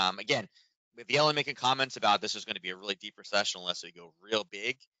 Again, with Yellen making comments about this is going to be a really deep recession unless they go real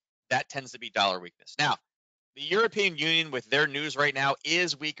big, that tends to be dollar weakness. Now, the European Union with their news right now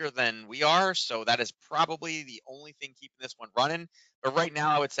is weaker than we are, so that is probably the only thing keeping this one running. But right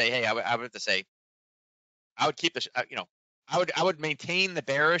now, I would say, hey, I would have to say, I would keep I would maintain the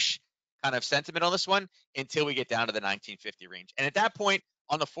bearish kind of sentiment on this one until we get down to the 1950 range. And at that point,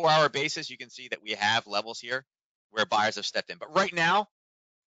 on the 4-hour basis, you can see that we have levels here where buyers have stepped in. But right now,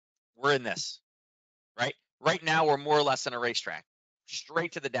 we're in this, right? Right now, we're more or less in a racetrack,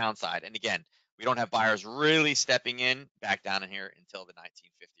 straight to the downside. And again, we don't have buyers really stepping in back down in here until the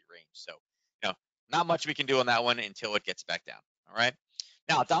 1950 range. So, not much we can do on that one until it gets back down. All right.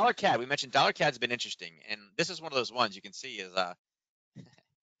 Now, dollar CAD, we mentioned dollar CAD's been interesting, and this is one of those ones you can see is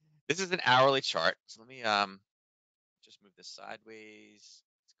this is an hourly chart. So let me just move this sideways.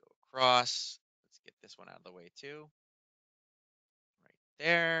 Let's go across. Let's get this one out of the way too. Right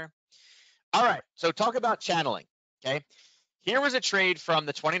there. All right. So talk about channeling. Okay. Here was a trade from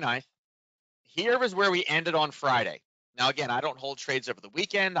the 29th. Here was where we ended on Friday. Now, again, I don't hold trades over the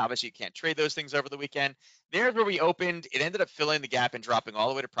weekend. Obviously, you can't trade those things over the weekend. There's where we opened. It ended up filling the gap and dropping all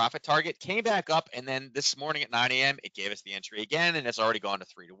the way to profit target. Came back up, and then this morning at 9 a.m., it gave us the entry again, and it's already gone to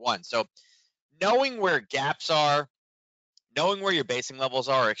 3 to 1. So knowing where gaps are, knowing where your basing levels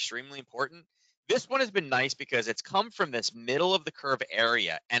are extremely important. This one has been nice because it's come from this middle of the curve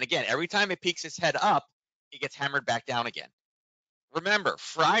area. And again, every time it peeks its head up, it gets hammered back down again. Remember,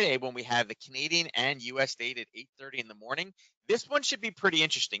 Friday when we have the Canadian and US date at 8:30 in the morning, this one should be pretty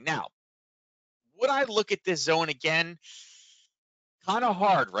interesting. Now, would I look at this zone again? Kind of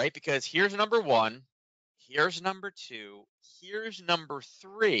hard, right? Because here's number 1, here's number 2, here's number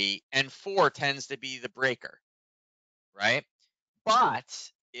 3, and 4 tends to be the breaker, right?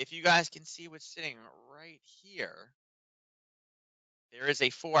 But if you guys can see what's sitting right here, there is a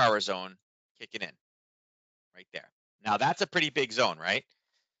 4-hour zone kicking in right there. Now, that's a pretty big zone, right?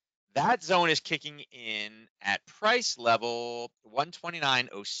 That zone is kicking in at price level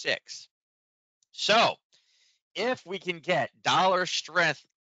 129.06. So if we can get dollar strength,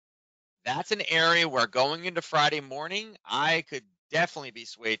 that's an area where going into Friday morning, I could definitely be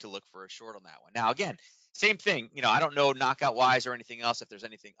swayed to look for a short on that one. Now, again, same thing. I don't know knockout wise or anything else if there's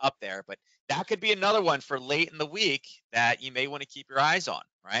anything up there, but that could be another one for late in the week that you may want to keep your eyes on,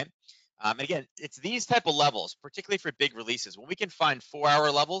 right? And again, it's these type of levels, particularly for big releases. When we can find 4-hour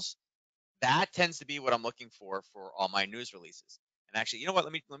levels, that tends to be what I'm looking for all my news releases. And actually, you know what?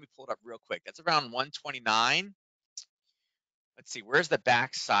 Let me pull it up real quick. That's around 129. Let's see, where's the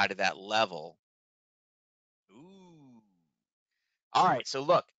back side of that level? Ooh. All right, so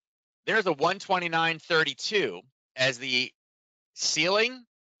look, there's a 129.32 as the ceiling.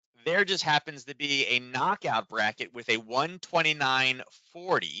 There just happens to be a knockout bracket with a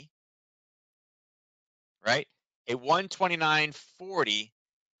 129.40, right? A 129.40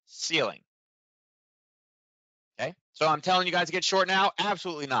 ceiling. Okay, so I'm telling you guys to get short now?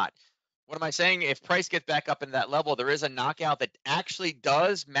 Absolutely not. What am I saying? If price gets back up into that level, there is a knockout that actually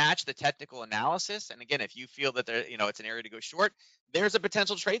does match the technical analysis. And again, if you feel that it's an area to go short, there's a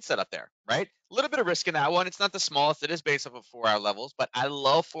potential trade set up there, right? A little bit of risk in that one. It's not the smallest. It is based off of 4-hour levels, but I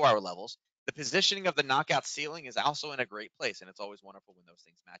love 4-hour levels. The positioning of the knockout ceiling is also in a great place, and it's always wonderful when those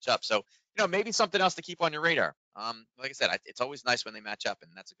things match up. So, maybe something else to keep on your radar. Like I said, it's always nice when they match up,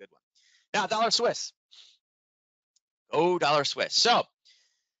 and that's a good one. Now, dollar Swiss. Oh, dollar Swiss. So,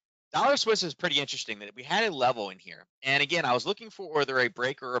 dollar Swiss is pretty interesting that we had a level in here. And again, I was looking for either a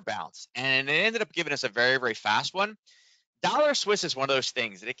break or a bounce. And it ended up giving us a very, very fast one. Dollar Swiss is one of those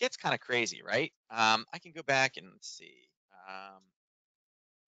things that it gets kind of crazy, right? I can go back and let's see.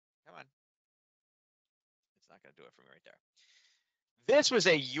 Come on. It's not going to do it for me right there. This was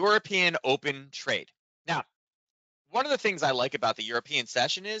a European Open trade. Now, one of the things I like about the European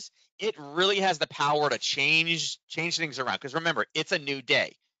session is it really has the power to change things around. Because remember, it's a new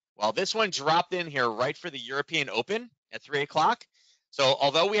day. Well, this one dropped in here right for the European Open at 3 o'clock. So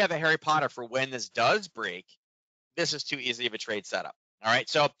although we have a Harry Potter for when this does break, this is too easy of a trade setup. All right.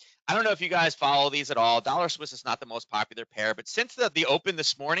 So I don't know if you guys follow these at all. Dollar Swiss is not the most popular pair, but since the Open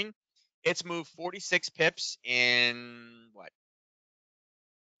this morning, it's moved 46 pips in what,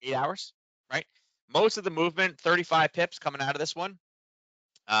 8 hours, right? Most of the movement, 35 pips coming out of this one.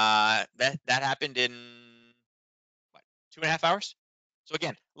 That happened in what, 2.5 hours. So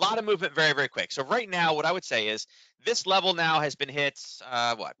again, a lot of movement, very, very quick. So right now, what I would say is this level now has been hit.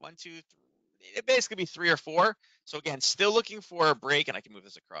 What, 1, 2, 3? It basically be 3 or 4. So again, still looking for a break, and I can move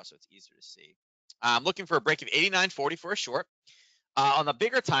this across so it's easier to see. I'm looking for a break of 89.40 for a short. On the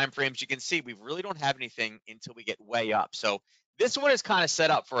bigger time frames, you can see we really don't have anything until we get way up. So this one is kind of set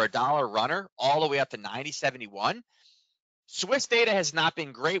up for a dollar runner all the way up to 90.71. Swiss data has not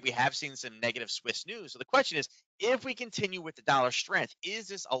been great. We have seen some negative Swiss news. So the question is, if we continue with the dollar strength, is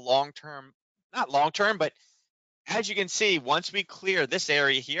this a long-term, not long-term, but as you can see, once we clear this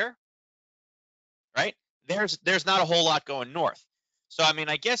area here, right, there's not a whole lot going north. So, I mean,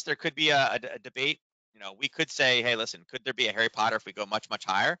 I guess there could be a debate. You know, we could say, hey, listen, could there be a Harry Potter if we go much, much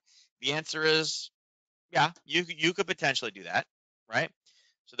higher? The answer is, yeah, you could potentially do that, right?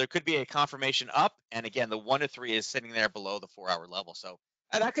 So there could be a confirmation up, and again, the 1 to 3 is sitting there below the 4-hour level. So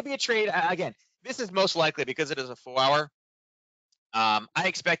that could be a trade. Again, this is most likely because it is a 4-hour. I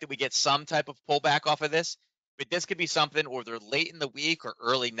expect that we get some type of pullback off of this, but this could be something either late in the week or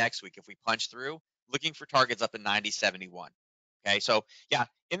early next week if we punch through, looking for targets up in 90.71. Okay, so yeah,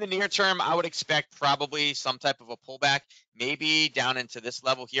 in the near term, I would expect probably some type of a pullback, maybe down into this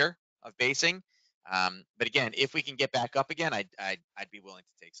level here of basing. But again, if we can get back up again, I'd be willing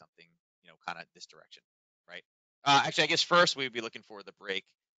to take something, kind of this direction, right? Actually, I guess first we would be looking for the break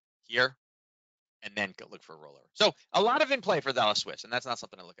here, and then go look for a rollover. So a lot of in play for dollar Swiss, and that's not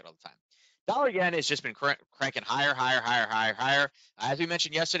something I look at all the time. Dollar yen has just been cranking higher, higher, higher, higher, higher. As we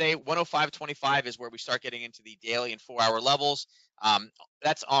mentioned yesterday, 105.25 is where we start getting into the daily and 4-hour levels.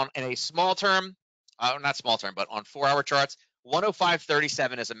 That's on in a small term, not small term, but on 4-hour charts.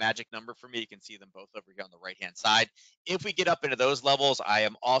 105.37 is a magic number for me. You can see them both over here on the right-hand side. If we get up into those levels, I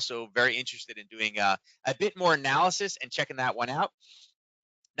am also very interested in doing a bit more analysis and checking that one out.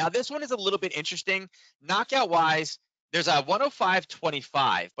 Now, this one is a little bit interesting. Knockout-wise, there's a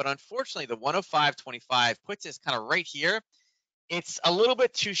 105.25, but unfortunately, the 105.25 puts us kind of right here. It's a little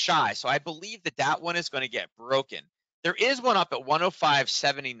bit too shy, so I believe that one is going to get broken. There is one up at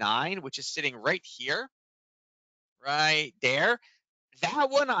 105.79, which is sitting right here, right there. That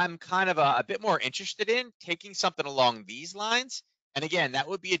one I'm kind of a bit more interested in, taking something along these lines. And again, that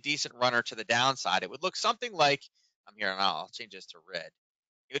would be a decent runner to the downside. It would look something like, I'm here, and I'll change this to red.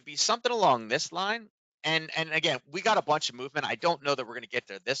 It would be something along this line. And again, we got a bunch of movement. I don't know that we're going to get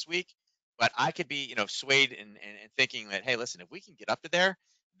there this week, but I could be, swayed in thinking that, hey, listen, if we can get up to there,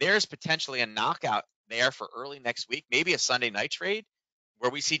 there's potentially a knockout there for early next week, maybe a Sunday night trade where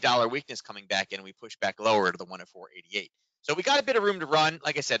we see dollar weakness coming back in and we push back lower to the 104.88. So we got a bit of room to run.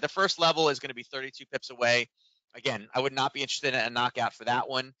 Like I said, the first level is going to be 32 pips away. Again, I would not be interested in a knockout for that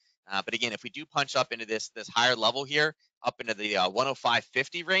one. But again, if we do punch up into this higher level here, up into the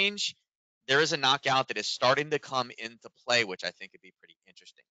 105.50 range, there is a knockout that is starting to come into play, which I think would be pretty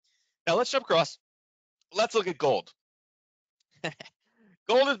interesting. Now let's jump across. Let's look at gold.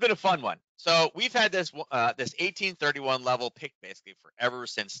 Gold has been a fun one. So we've had this 1831 level picked basically forever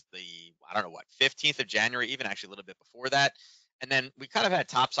since the, I don't know what, 15th of January, even actually a little bit before that. And then we kind of had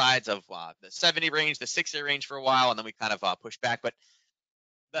top sides of the 70 range, the 60 range for a while, and then we kind of pushed back. But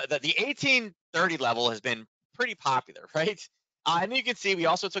the 1830 level has been pretty popular, right? And you can see we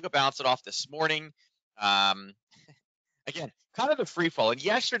also took a bounce it off this morning. Again, kind of a free fall. And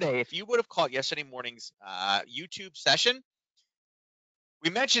yesterday, if you would have caught yesterday morning's YouTube session, we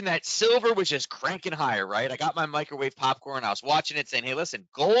mentioned that silver was just cranking higher, right? I got my microwave popcorn. I was watching it saying, hey, listen,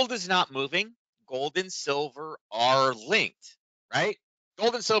 gold is not moving. Gold and silver are linked, right?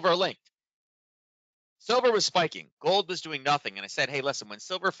 Gold and silver are linked. Silver was spiking. Gold was doing nothing. And I said, hey, listen, when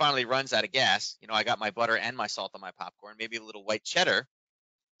silver finally runs out of gas, I got my butter and my salt on my popcorn, maybe a little white cheddar.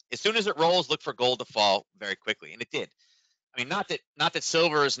 As soon as it rolls, look for gold to fall very quickly. And it did. I mean, not that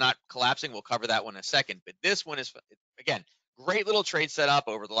silver is not collapsing. We'll cover that one in a second. But this one is, again, great little trade setup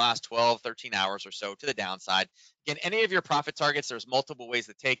over the last 12, 13 hours or so to the downside. Again, any of your profit targets, there's multiple ways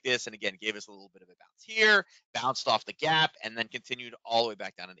to take this. And again, gave us a little bit of a bounce here, bounced off the gap, and then continued all the way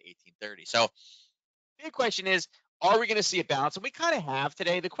back down into 1830. So big question is, Are we going to see a bounce? And we kind of have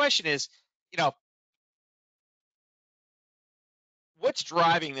today. The question is, what's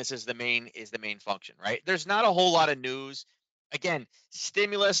driving this is the main function, right? There's not a whole lot of news. Again,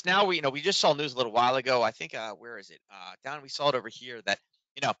 stimulus. Now we just saw news a little while ago. I think where is it? Down we saw it over here that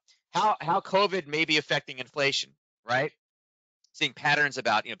how COVID may be affecting inflation, right? Seeing patterns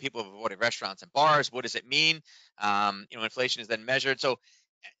about people have avoided restaurants and bars. What does it mean? Inflation is then measured. So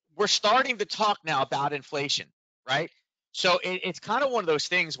we're starting to talk now about inflation, right? So it's kind of one of those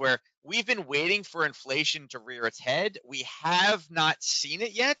things where we've been waiting for inflation to rear its head. We have not seen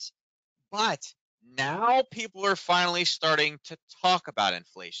it yet, but now people are finally starting to talk about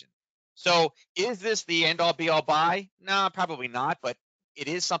inflation. So is this the end all be all buy? No, probably not, but it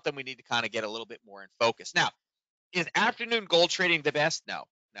is something we need to kind of get a little bit more in focus. Now, is afternoon gold trading the best? No.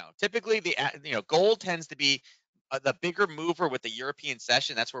 Typically, gold tends to be the bigger mover with the European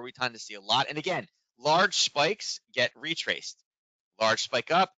session. That's where we tend to see a lot. And again, large spikes get retraced. Large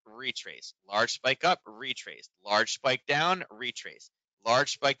spike up, retrace. Large spike up, retrace. Large spike down, retrace.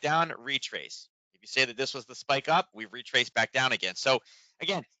 Large spike down, retrace. If you say that this was the spike up, we retrace back down again. So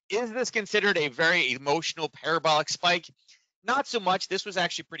again, is this considered a very emotional parabolic spike? Not so much. This was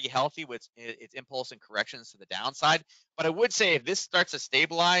actually pretty healthy with its impulse and corrections to the downside. But I would say if this starts to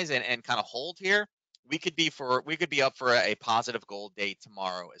stabilize and kind of hold here, we could be up for a positive gold day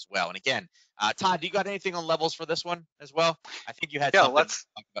tomorrow as well. And again, Todd, do you got anything on levels for this one as well? I think you had something to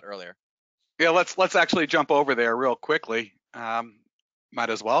talk about earlier. Yeah, let's actually jump over there real quickly.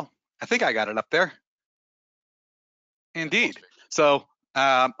 Might as well. I think I got it up there. Indeed. So,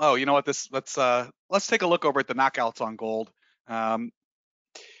 you know what? Let's take a look over at the knockouts on gold.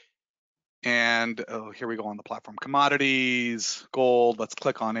 Here we go on the platform. Commodities, gold. Let's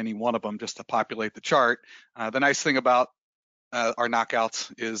click on any one of them just to populate the chart. The nice thing about our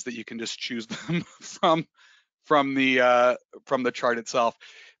knockouts is that you can just choose them from the chart itself. I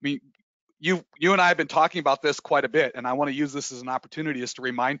mean, you and I have been talking about this quite a bit, and I want to use this as an opportunity just to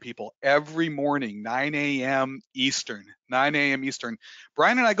remind people every morning, 9 a.m. Eastern,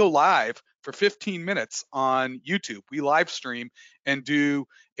 Brian and I go live for 15 minutes on YouTube. We live stream and do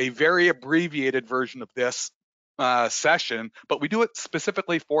a very abbreviated version of this session, but we do it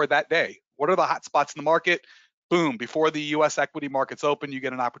specifically for that day. What are the hot spots in the market? Boom, before the U.S. equity markets open, you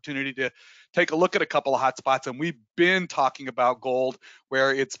get an opportunity to take a look at a couple of hot spots. And we've been talking about gold,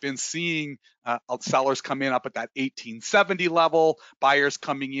 where it's been seeing sellers come in up at that 1870 level, buyers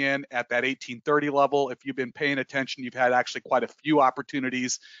coming in at that 1830 level. If you've been paying attention, you've had actually quite a few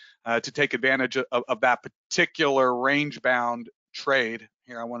opportunities to take advantage of that particular range-bound trade.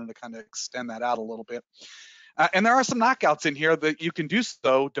 Here, I wanted to kind of extend that out a little bit. And there are some knockouts in here that you can do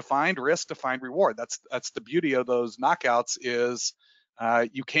so, defined risk, defined reward. That's the beauty of those knockouts is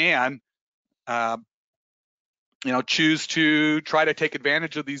you can choose to try to take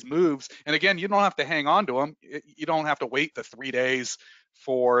advantage of these moves. And again, you don't have to hang on to them. You don't have to wait the 3 days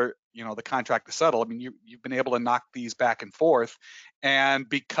for the contract to settle. I mean, you've been able to knock these back and forth. And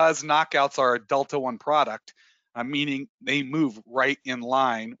because knockouts are a Delta One product, meaning they move right in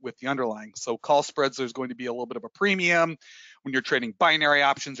line with the underlying. So call spreads, there's going to be a little bit of a premium. When you're trading binary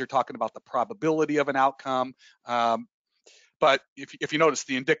options, you're talking about the probability of an outcome. But if you notice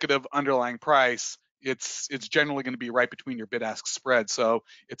the indicative underlying price, it's generally going to be right between your bid-ask spread. So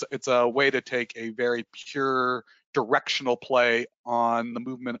it's a way to take a very pure directional play on the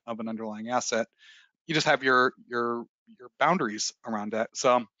movement of an underlying asset. You just have your boundaries around that.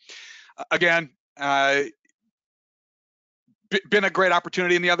 So again, been a great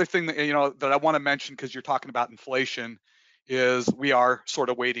opportunity. And the other thing that that I want to mention, because you're talking about inflation, is we are sort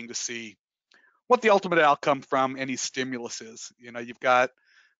of waiting to see what the ultimate outcome from any stimulus is. You've got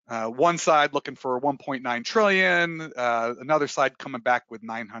one side looking for 1.9 trillion, another side coming back with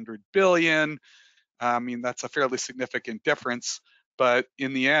 900 billion. I mean, that's a fairly significant difference. But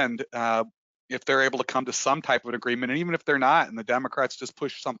in the end, if they're able to come to some type of an agreement, and even if they're not, and the Democrats just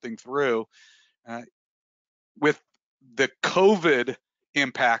push something through, with the COVID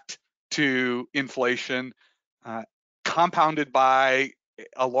impact to inflation, compounded by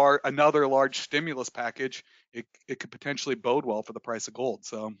another large stimulus package, it could potentially bode well for the price of gold.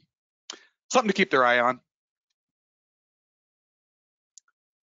 So something to keep their eye on.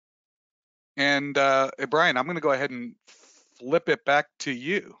 And Brian, I'm going to go ahead and flip it back to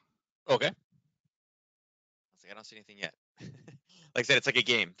you. Okay. I don't see anything yet. Like I said, it's like a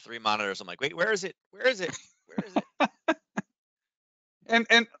game. 3 monitors. I'm like, wait, where is it? Where is it? Where is it?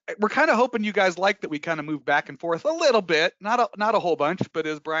 And we're kind of hoping you guys like that we kind of move back and forth a little bit, not a whole bunch, but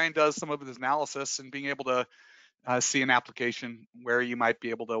as Brian does some of his analysis and being able to see an application where you might be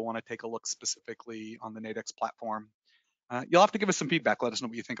able to want to take a look specifically on the Nadex platform, you'll have to give us some feedback. Let us know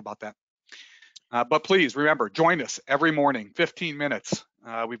what you think about that. But please remember, join us every morning, 15 minutes.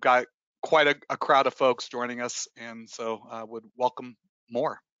 We've got quite a crowd of folks joining us, and so would welcome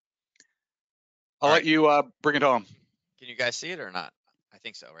more. I'll let you bring it home. Can you guys see it or not? I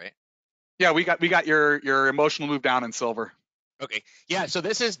think so, right? Yeah, we got your emotional move down in silver. Okay. Yeah. So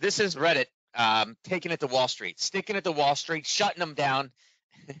this is Reddit taking it to Wall Street, sticking it to Wall Street, shutting them down.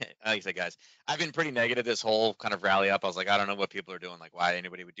 Like I said, guys, I've been pretty negative this whole kind of rally up. I was like, I don't know what people are doing, like why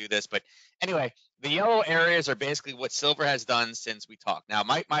anybody would do this. But anyway, the yellow areas are basically what silver has done since we talked. Now,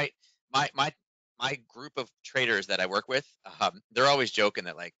 my group of traders that I work with, they're always joking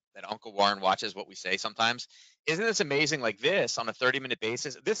that that Uncle Warren watches what we say sometimes. Isn't this amazing? Like this on a 30-minute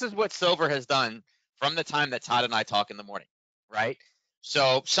basis, this is what silver has done from the time that Todd and I talk in the morning, right?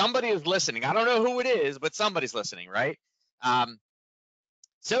 So somebody is listening. I don't know who it is, but somebody's listening, right?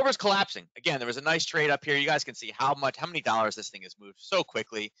 Silver's collapsing. Again, there was a nice trade up here. You guys can see how many dollars this thing has moved so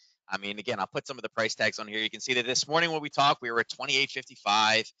quickly. I mean, again, I'll put some of the price tags on here. You can see that this morning when we talked, we were at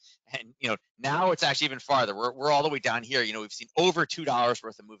 28.55, and now it's actually even farther. We're all the way down here. We've seen over $2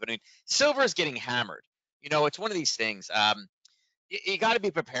 worth of movement. I mean, silver is getting hammered. It's one of these things. You got to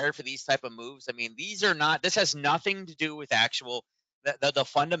be prepared for these type of moves. I mean, this has nothing to do with actual the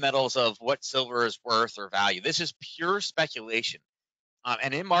fundamentals of what silver is worth or value. This is pure speculation.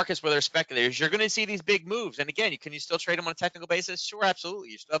 And in markets where there's speculators, you're going to see these big moves. And again, can you still trade them on a technical basis? Sure, absolutely.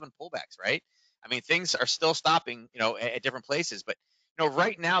 You're still having pullbacks, right? I mean, things are still stopping, at different places. But,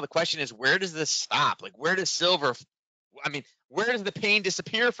 right now the question is, where does this stop? Like, where does silver, where does the pain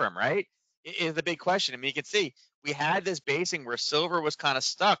disappear from, right? Is the big question. I mean, you can see we had this basing where silver was kind of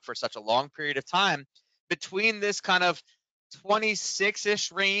stuck for such a long period of time between this kind of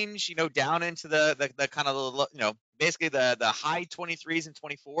 26-ish range, down into the kind of, basically the high 23s and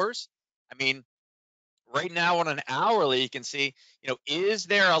 24s. I mean, right now on an hourly, you can see, is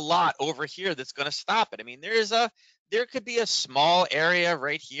there a lot over here that's going to stop it? I mean, there could be a small area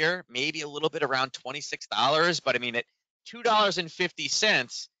right here, maybe a little bit around $26, but I mean, at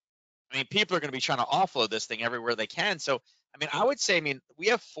 $2.50, I mean, people are going to be trying to offload this thing everywhere they can. So, I mean, I would say, we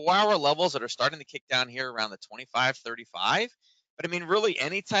have 4-hour levels that are starting to kick down here around the 25.35. But I mean, really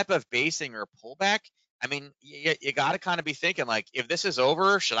any type of basing or pullback, I mean, you got to kind of be thinking like, if this is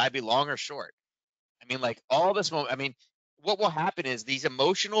over, should I be long or short? I mean, like all this, I mean, what will happen is these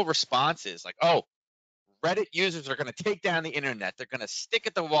emotional responses, like, oh, Reddit users are going to take down the internet. They're going to stick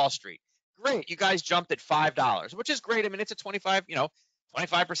it to Wall Street. Great. You guys jumped at $5, which is great. I mean, it's a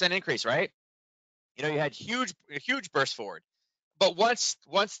 25% increase, right? You had huge burst forward. But once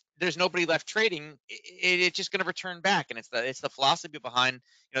there's nobody left trading, it's just going to return back. And it's the philosophy behind,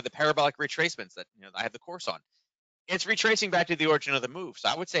 the parabolic retracements that, I have the course on. It's retracing back to the origin of the move. So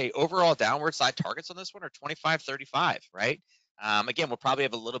I would say overall downward side targets on this one are 25.35, right? Again, we'll probably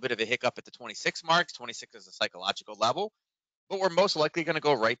have a little bit of a hiccup at the 26 marks. 26 is a psychological level, but we're most likely going to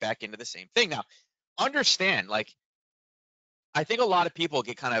go right back into the same thing. Now, understand, like, I think a lot of people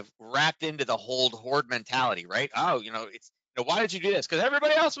get kind of wrapped into the hold horde mentality, right? Oh, it's, why did you do this? Because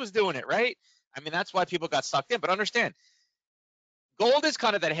everybody else was doing it, right? I mean, that's why people got sucked in. But understand, gold is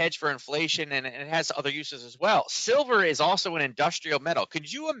kind of that hedge for inflation, and it has other uses as well. Silver is also an industrial metal.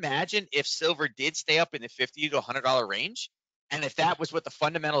 Could you imagine if silver did stay up in the $50 to $100 range, and if that was what the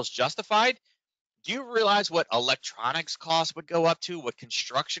fundamentals justified? Do you realize what electronics costs would go up to, what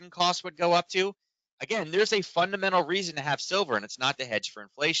construction costs would go up to? Again, there's a fundamental reason to have silver, and it's not to hedge for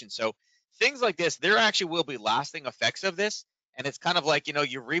inflation. So things like this, there actually will be lasting effects of this. And it's kind of like,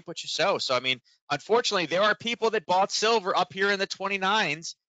 you reap what you sow. So, I mean, unfortunately, there are people that bought silver up here in the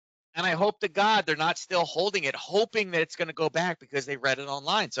 29s, and I hope to God they're not still holding it, hoping that it's going to go back because they read it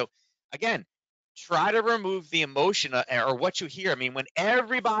online. So, again, try to remove the emotion or what you hear. I mean, when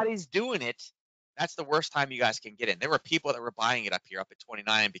everybody's doing it, that's the worst time you guys can get in. There were people that were buying it up here, up at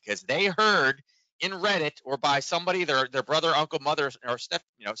 29, because they heard in Reddit or by somebody, their brother, uncle, mother, or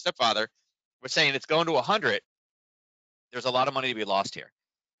stepfather, was saying it's going to 100. There's a lot of money to be lost here.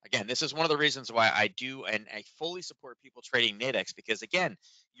 Again, this is one of the reasons why I do and I fully support people trading Nadex, because again,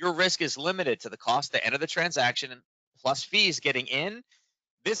 your risk is limited to the cost to enter the transaction plus fees getting in.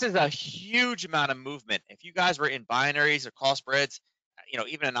 This is a huge amount of movement. If you guys were in binaries or call spreads,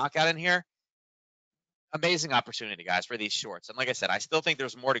 even a knockout in here, amazing opportunity, guys, for these shorts. And like I said, I still think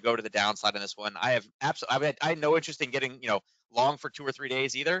there's more to go to the downside in this one. I had no interest in getting, long for 2 or 3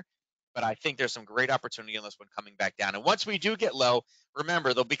 days either, but I think there's some great opportunity on this one coming back down. And once we do get low,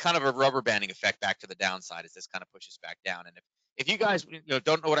 remember, there'll be kind of a rubber banding effect back to the downside as this kind of pushes back down. And if you guys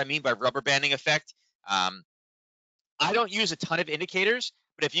don't know what I mean by rubber banding effect, I don't use a ton of indicators,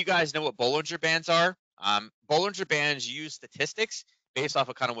 but if you guys know what Bollinger Bands are, Bollinger Bands use statistics based off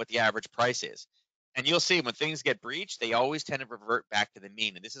of kind of what the average price is. And you'll see when things get breached, they always tend to revert back to the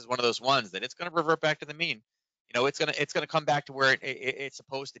mean. And this is one of those ones that it's going to revert back to the mean. It's gonna come back to where it's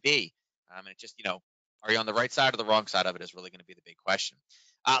supposed to be. And it just, are you on the right side or the wrong side of it is really going to be the big question.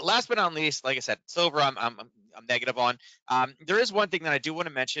 Last but not least, like I said, silver I'm negative on. There is one thing that I do want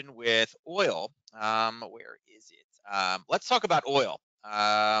to mention with oil. Where is it? Let's talk about oil.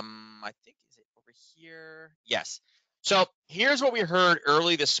 I think, is it over here? Yes. So here's what we heard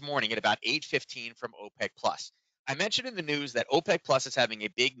early this morning at about 8:15 from OPEC Plus. I mentioned in the news that OPEC Plus is having a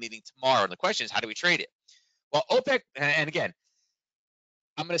big meeting tomorrow, and the question is, how do we trade it? Well, OPEC, and again,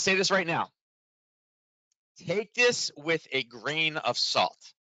 I'm going to say this right now. Take this with a grain of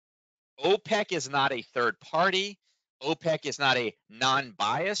salt. OPEC is not a third party. OPEC is not a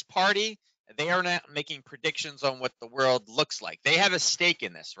non-biased party. They are not making predictions on what the world looks like. They have a stake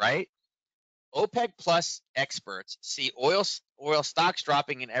in this, right? OPEC Plus experts see oil stocks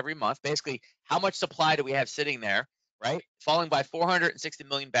dropping in every month. Basically, how much supply do we have sitting there, right? Falling by 460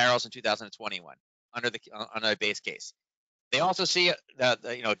 million barrels in 2021 under a base case. They also see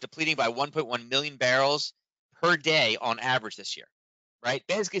depleting by 1.1 million barrels per day on average this year, right?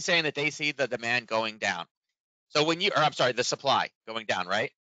 Basically saying that they see the demand going down. So the supply going down,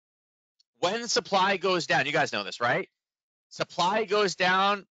 right? When supply goes down, you guys know this, right? Supply goes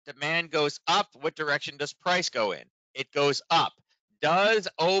down, demand goes up. What direction does price go in? It goes up. Does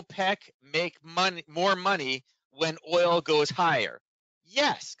OPEC make more money when oil goes higher?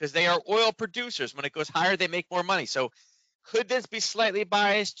 Yes, because they are oil producers. When it goes higher, they make more money. So could this be slightly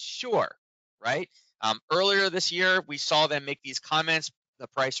biased? Sure, right? Earlier this year, we saw them make these comments. The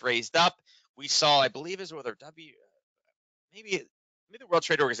price raised up. We saw, I believe, is whether maybe the World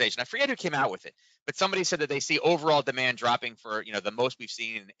Trade Organization. I forget who came out with it, but somebody said that they see overall demand dropping for the most we've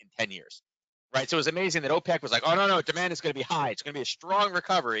seen in 10 years, right? So it was amazing that OPEC was like, oh no, demand is going to be high. It's going to be a strong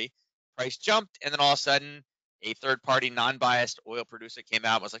recovery. Price jumped, and then all of a sudden, a third-party, non-biased oil producer came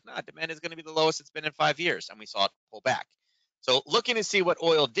out and was like, nah, demand is going to be the lowest it's been in 5 years, and we saw it pull back. So looking to see what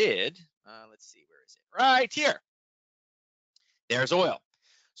oil did, let's see, where is it? Right here. There's oil.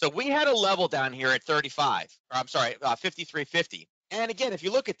 So we had a level down here at 53.50. And again, if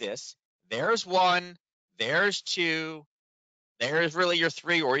you look at this, there's one, there's two, there's really your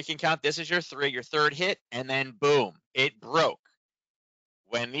three, or you can count this as your three, your third hit, and then boom, it broke.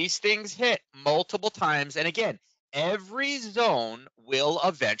 When these things hit multiple times, and again, every zone will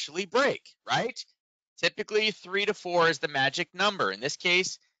eventually break, right? Typically 3 to 4 is the magic number. In this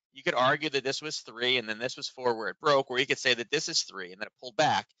case, you could argue that this was 3 and then this was 4 where it broke, or you could say that this is 3 and then it pulled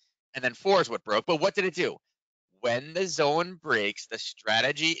back and then 4 is what broke. But what did it do? When the zone breaks, the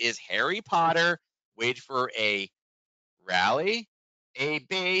strategy is Harry Potter, wait for a rally, a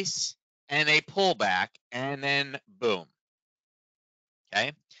base, and a pullback, and then boom.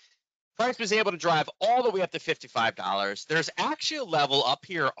 Okay. Price was able to drive all the way up to $55. There's actually a level up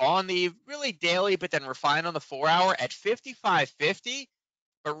here on the really daily, but then refined on the 4-hour at $55.50.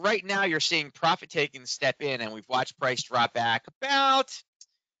 But right now you're seeing profit taking step in, and we've watched price drop back about,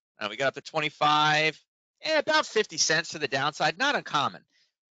 we got up to 25, about 50 cents to the downside. Not uncommon.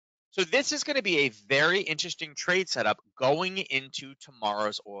 So this is going to be a very interesting trade setup going into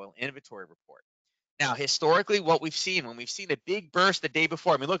tomorrow's oil inventory report. Now, historically, what we've seen when we've seen a big burst the day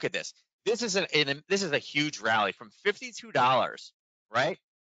before, I mean, look at this. This is a huge rally from $52, right,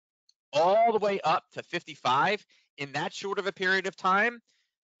 all the way up to 55 in that short of a period of time.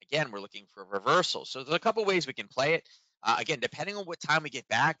 Again, we're looking for a reversal. So there's a couple ways we can play it. Again, depending on what time we get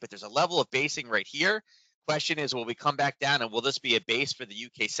back, but there's a level of basing right here. Question is, will we come back down, and will this be a base for the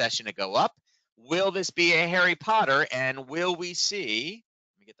UK session to go up? Will this be a Harry Potter, and will we see,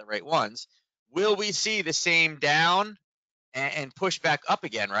 let me get the right ones, will we see the same down and push back up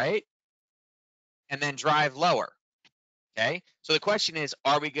again, right? And then drive lower. Okay, so the question is,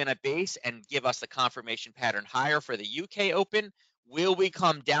 are we going to base and give us the confirmation pattern higher for the UK Open? Will we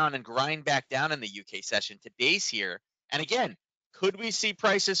come down and grind back down in the UK session to base here? And again, could we see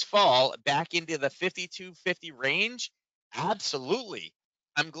prices fall back into the 52.50 range? Absolutely.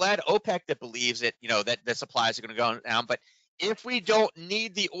 I'm glad OPEC that believes it, that the supplies are going to go down. But if we don't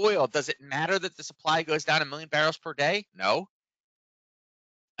need the oil, does it matter that the supply goes down 1 million barrels per day? No.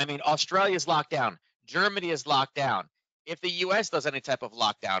 I mean, Australia is locked down. Germany is locked down. If the U.S. does any type of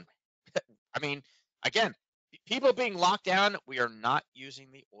lockdown, I mean, again, people being locked down, we are not using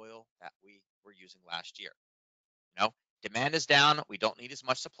the oil that we were using last year. Demand is down. We don't need as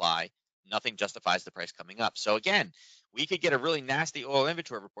much supply. nothing justifies the price coming up. So again, we could get a really nasty oil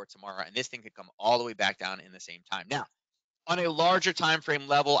inventory report tomorrow, and this thing could come all the way back down in the same time. Now, on a larger time frame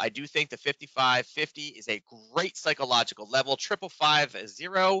level, I do think the 55.50 is a great psychological level.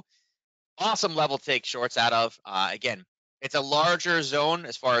 555.0, awesome level to take shorts out of. Again, it's a larger zone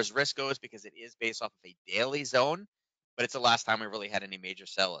as far as risk goes because it is based off of a daily zone, but it's the last time we really had any major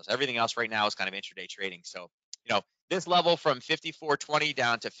sellers. Everything else right now is kind of intraday trading. So, this level from 54.20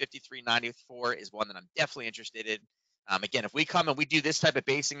 down to 53.94 is one that I'm definitely interested in. Again, if we come and we do this type of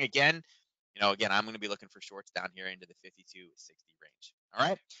basing again, again, I'm going to be looking for shorts down here into the 52.60 range. All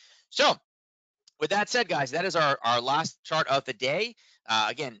right. So with that said, guys, that is our last chart of the day.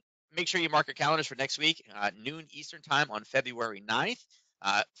 Again, make sure you mark your calendars for next week, noon Eastern time on February 9th.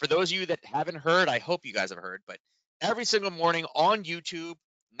 For those of you that haven't heard, I hope you guys have heard, but every single morning on YouTube,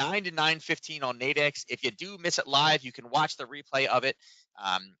 9 to 9:15 on Nadex. If you do miss it live, you can watch the replay of it.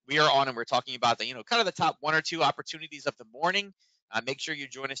 We are on and we're talking about the, kind of the top 1 or 2 opportunities of the morning. Make sure you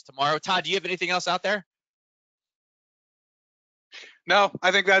join us tomorrow. Todd, do you have anything else out there? No,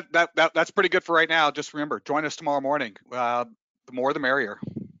 I think that's pretty good for right now. Just remember, join us tomorrow morning. The more the merrier.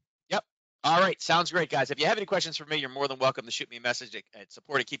 Yep. All right. Sounds great, guys. If you have any questions for me, you're more than welcome to shoot me a message at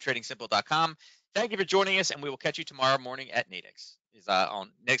support@keeptradingsimple.com. Thank you for joining us, and we will catch you tomorrow morning at Nadex,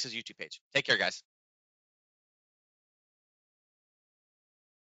 on Nadex's YouTube page. Take care, guys.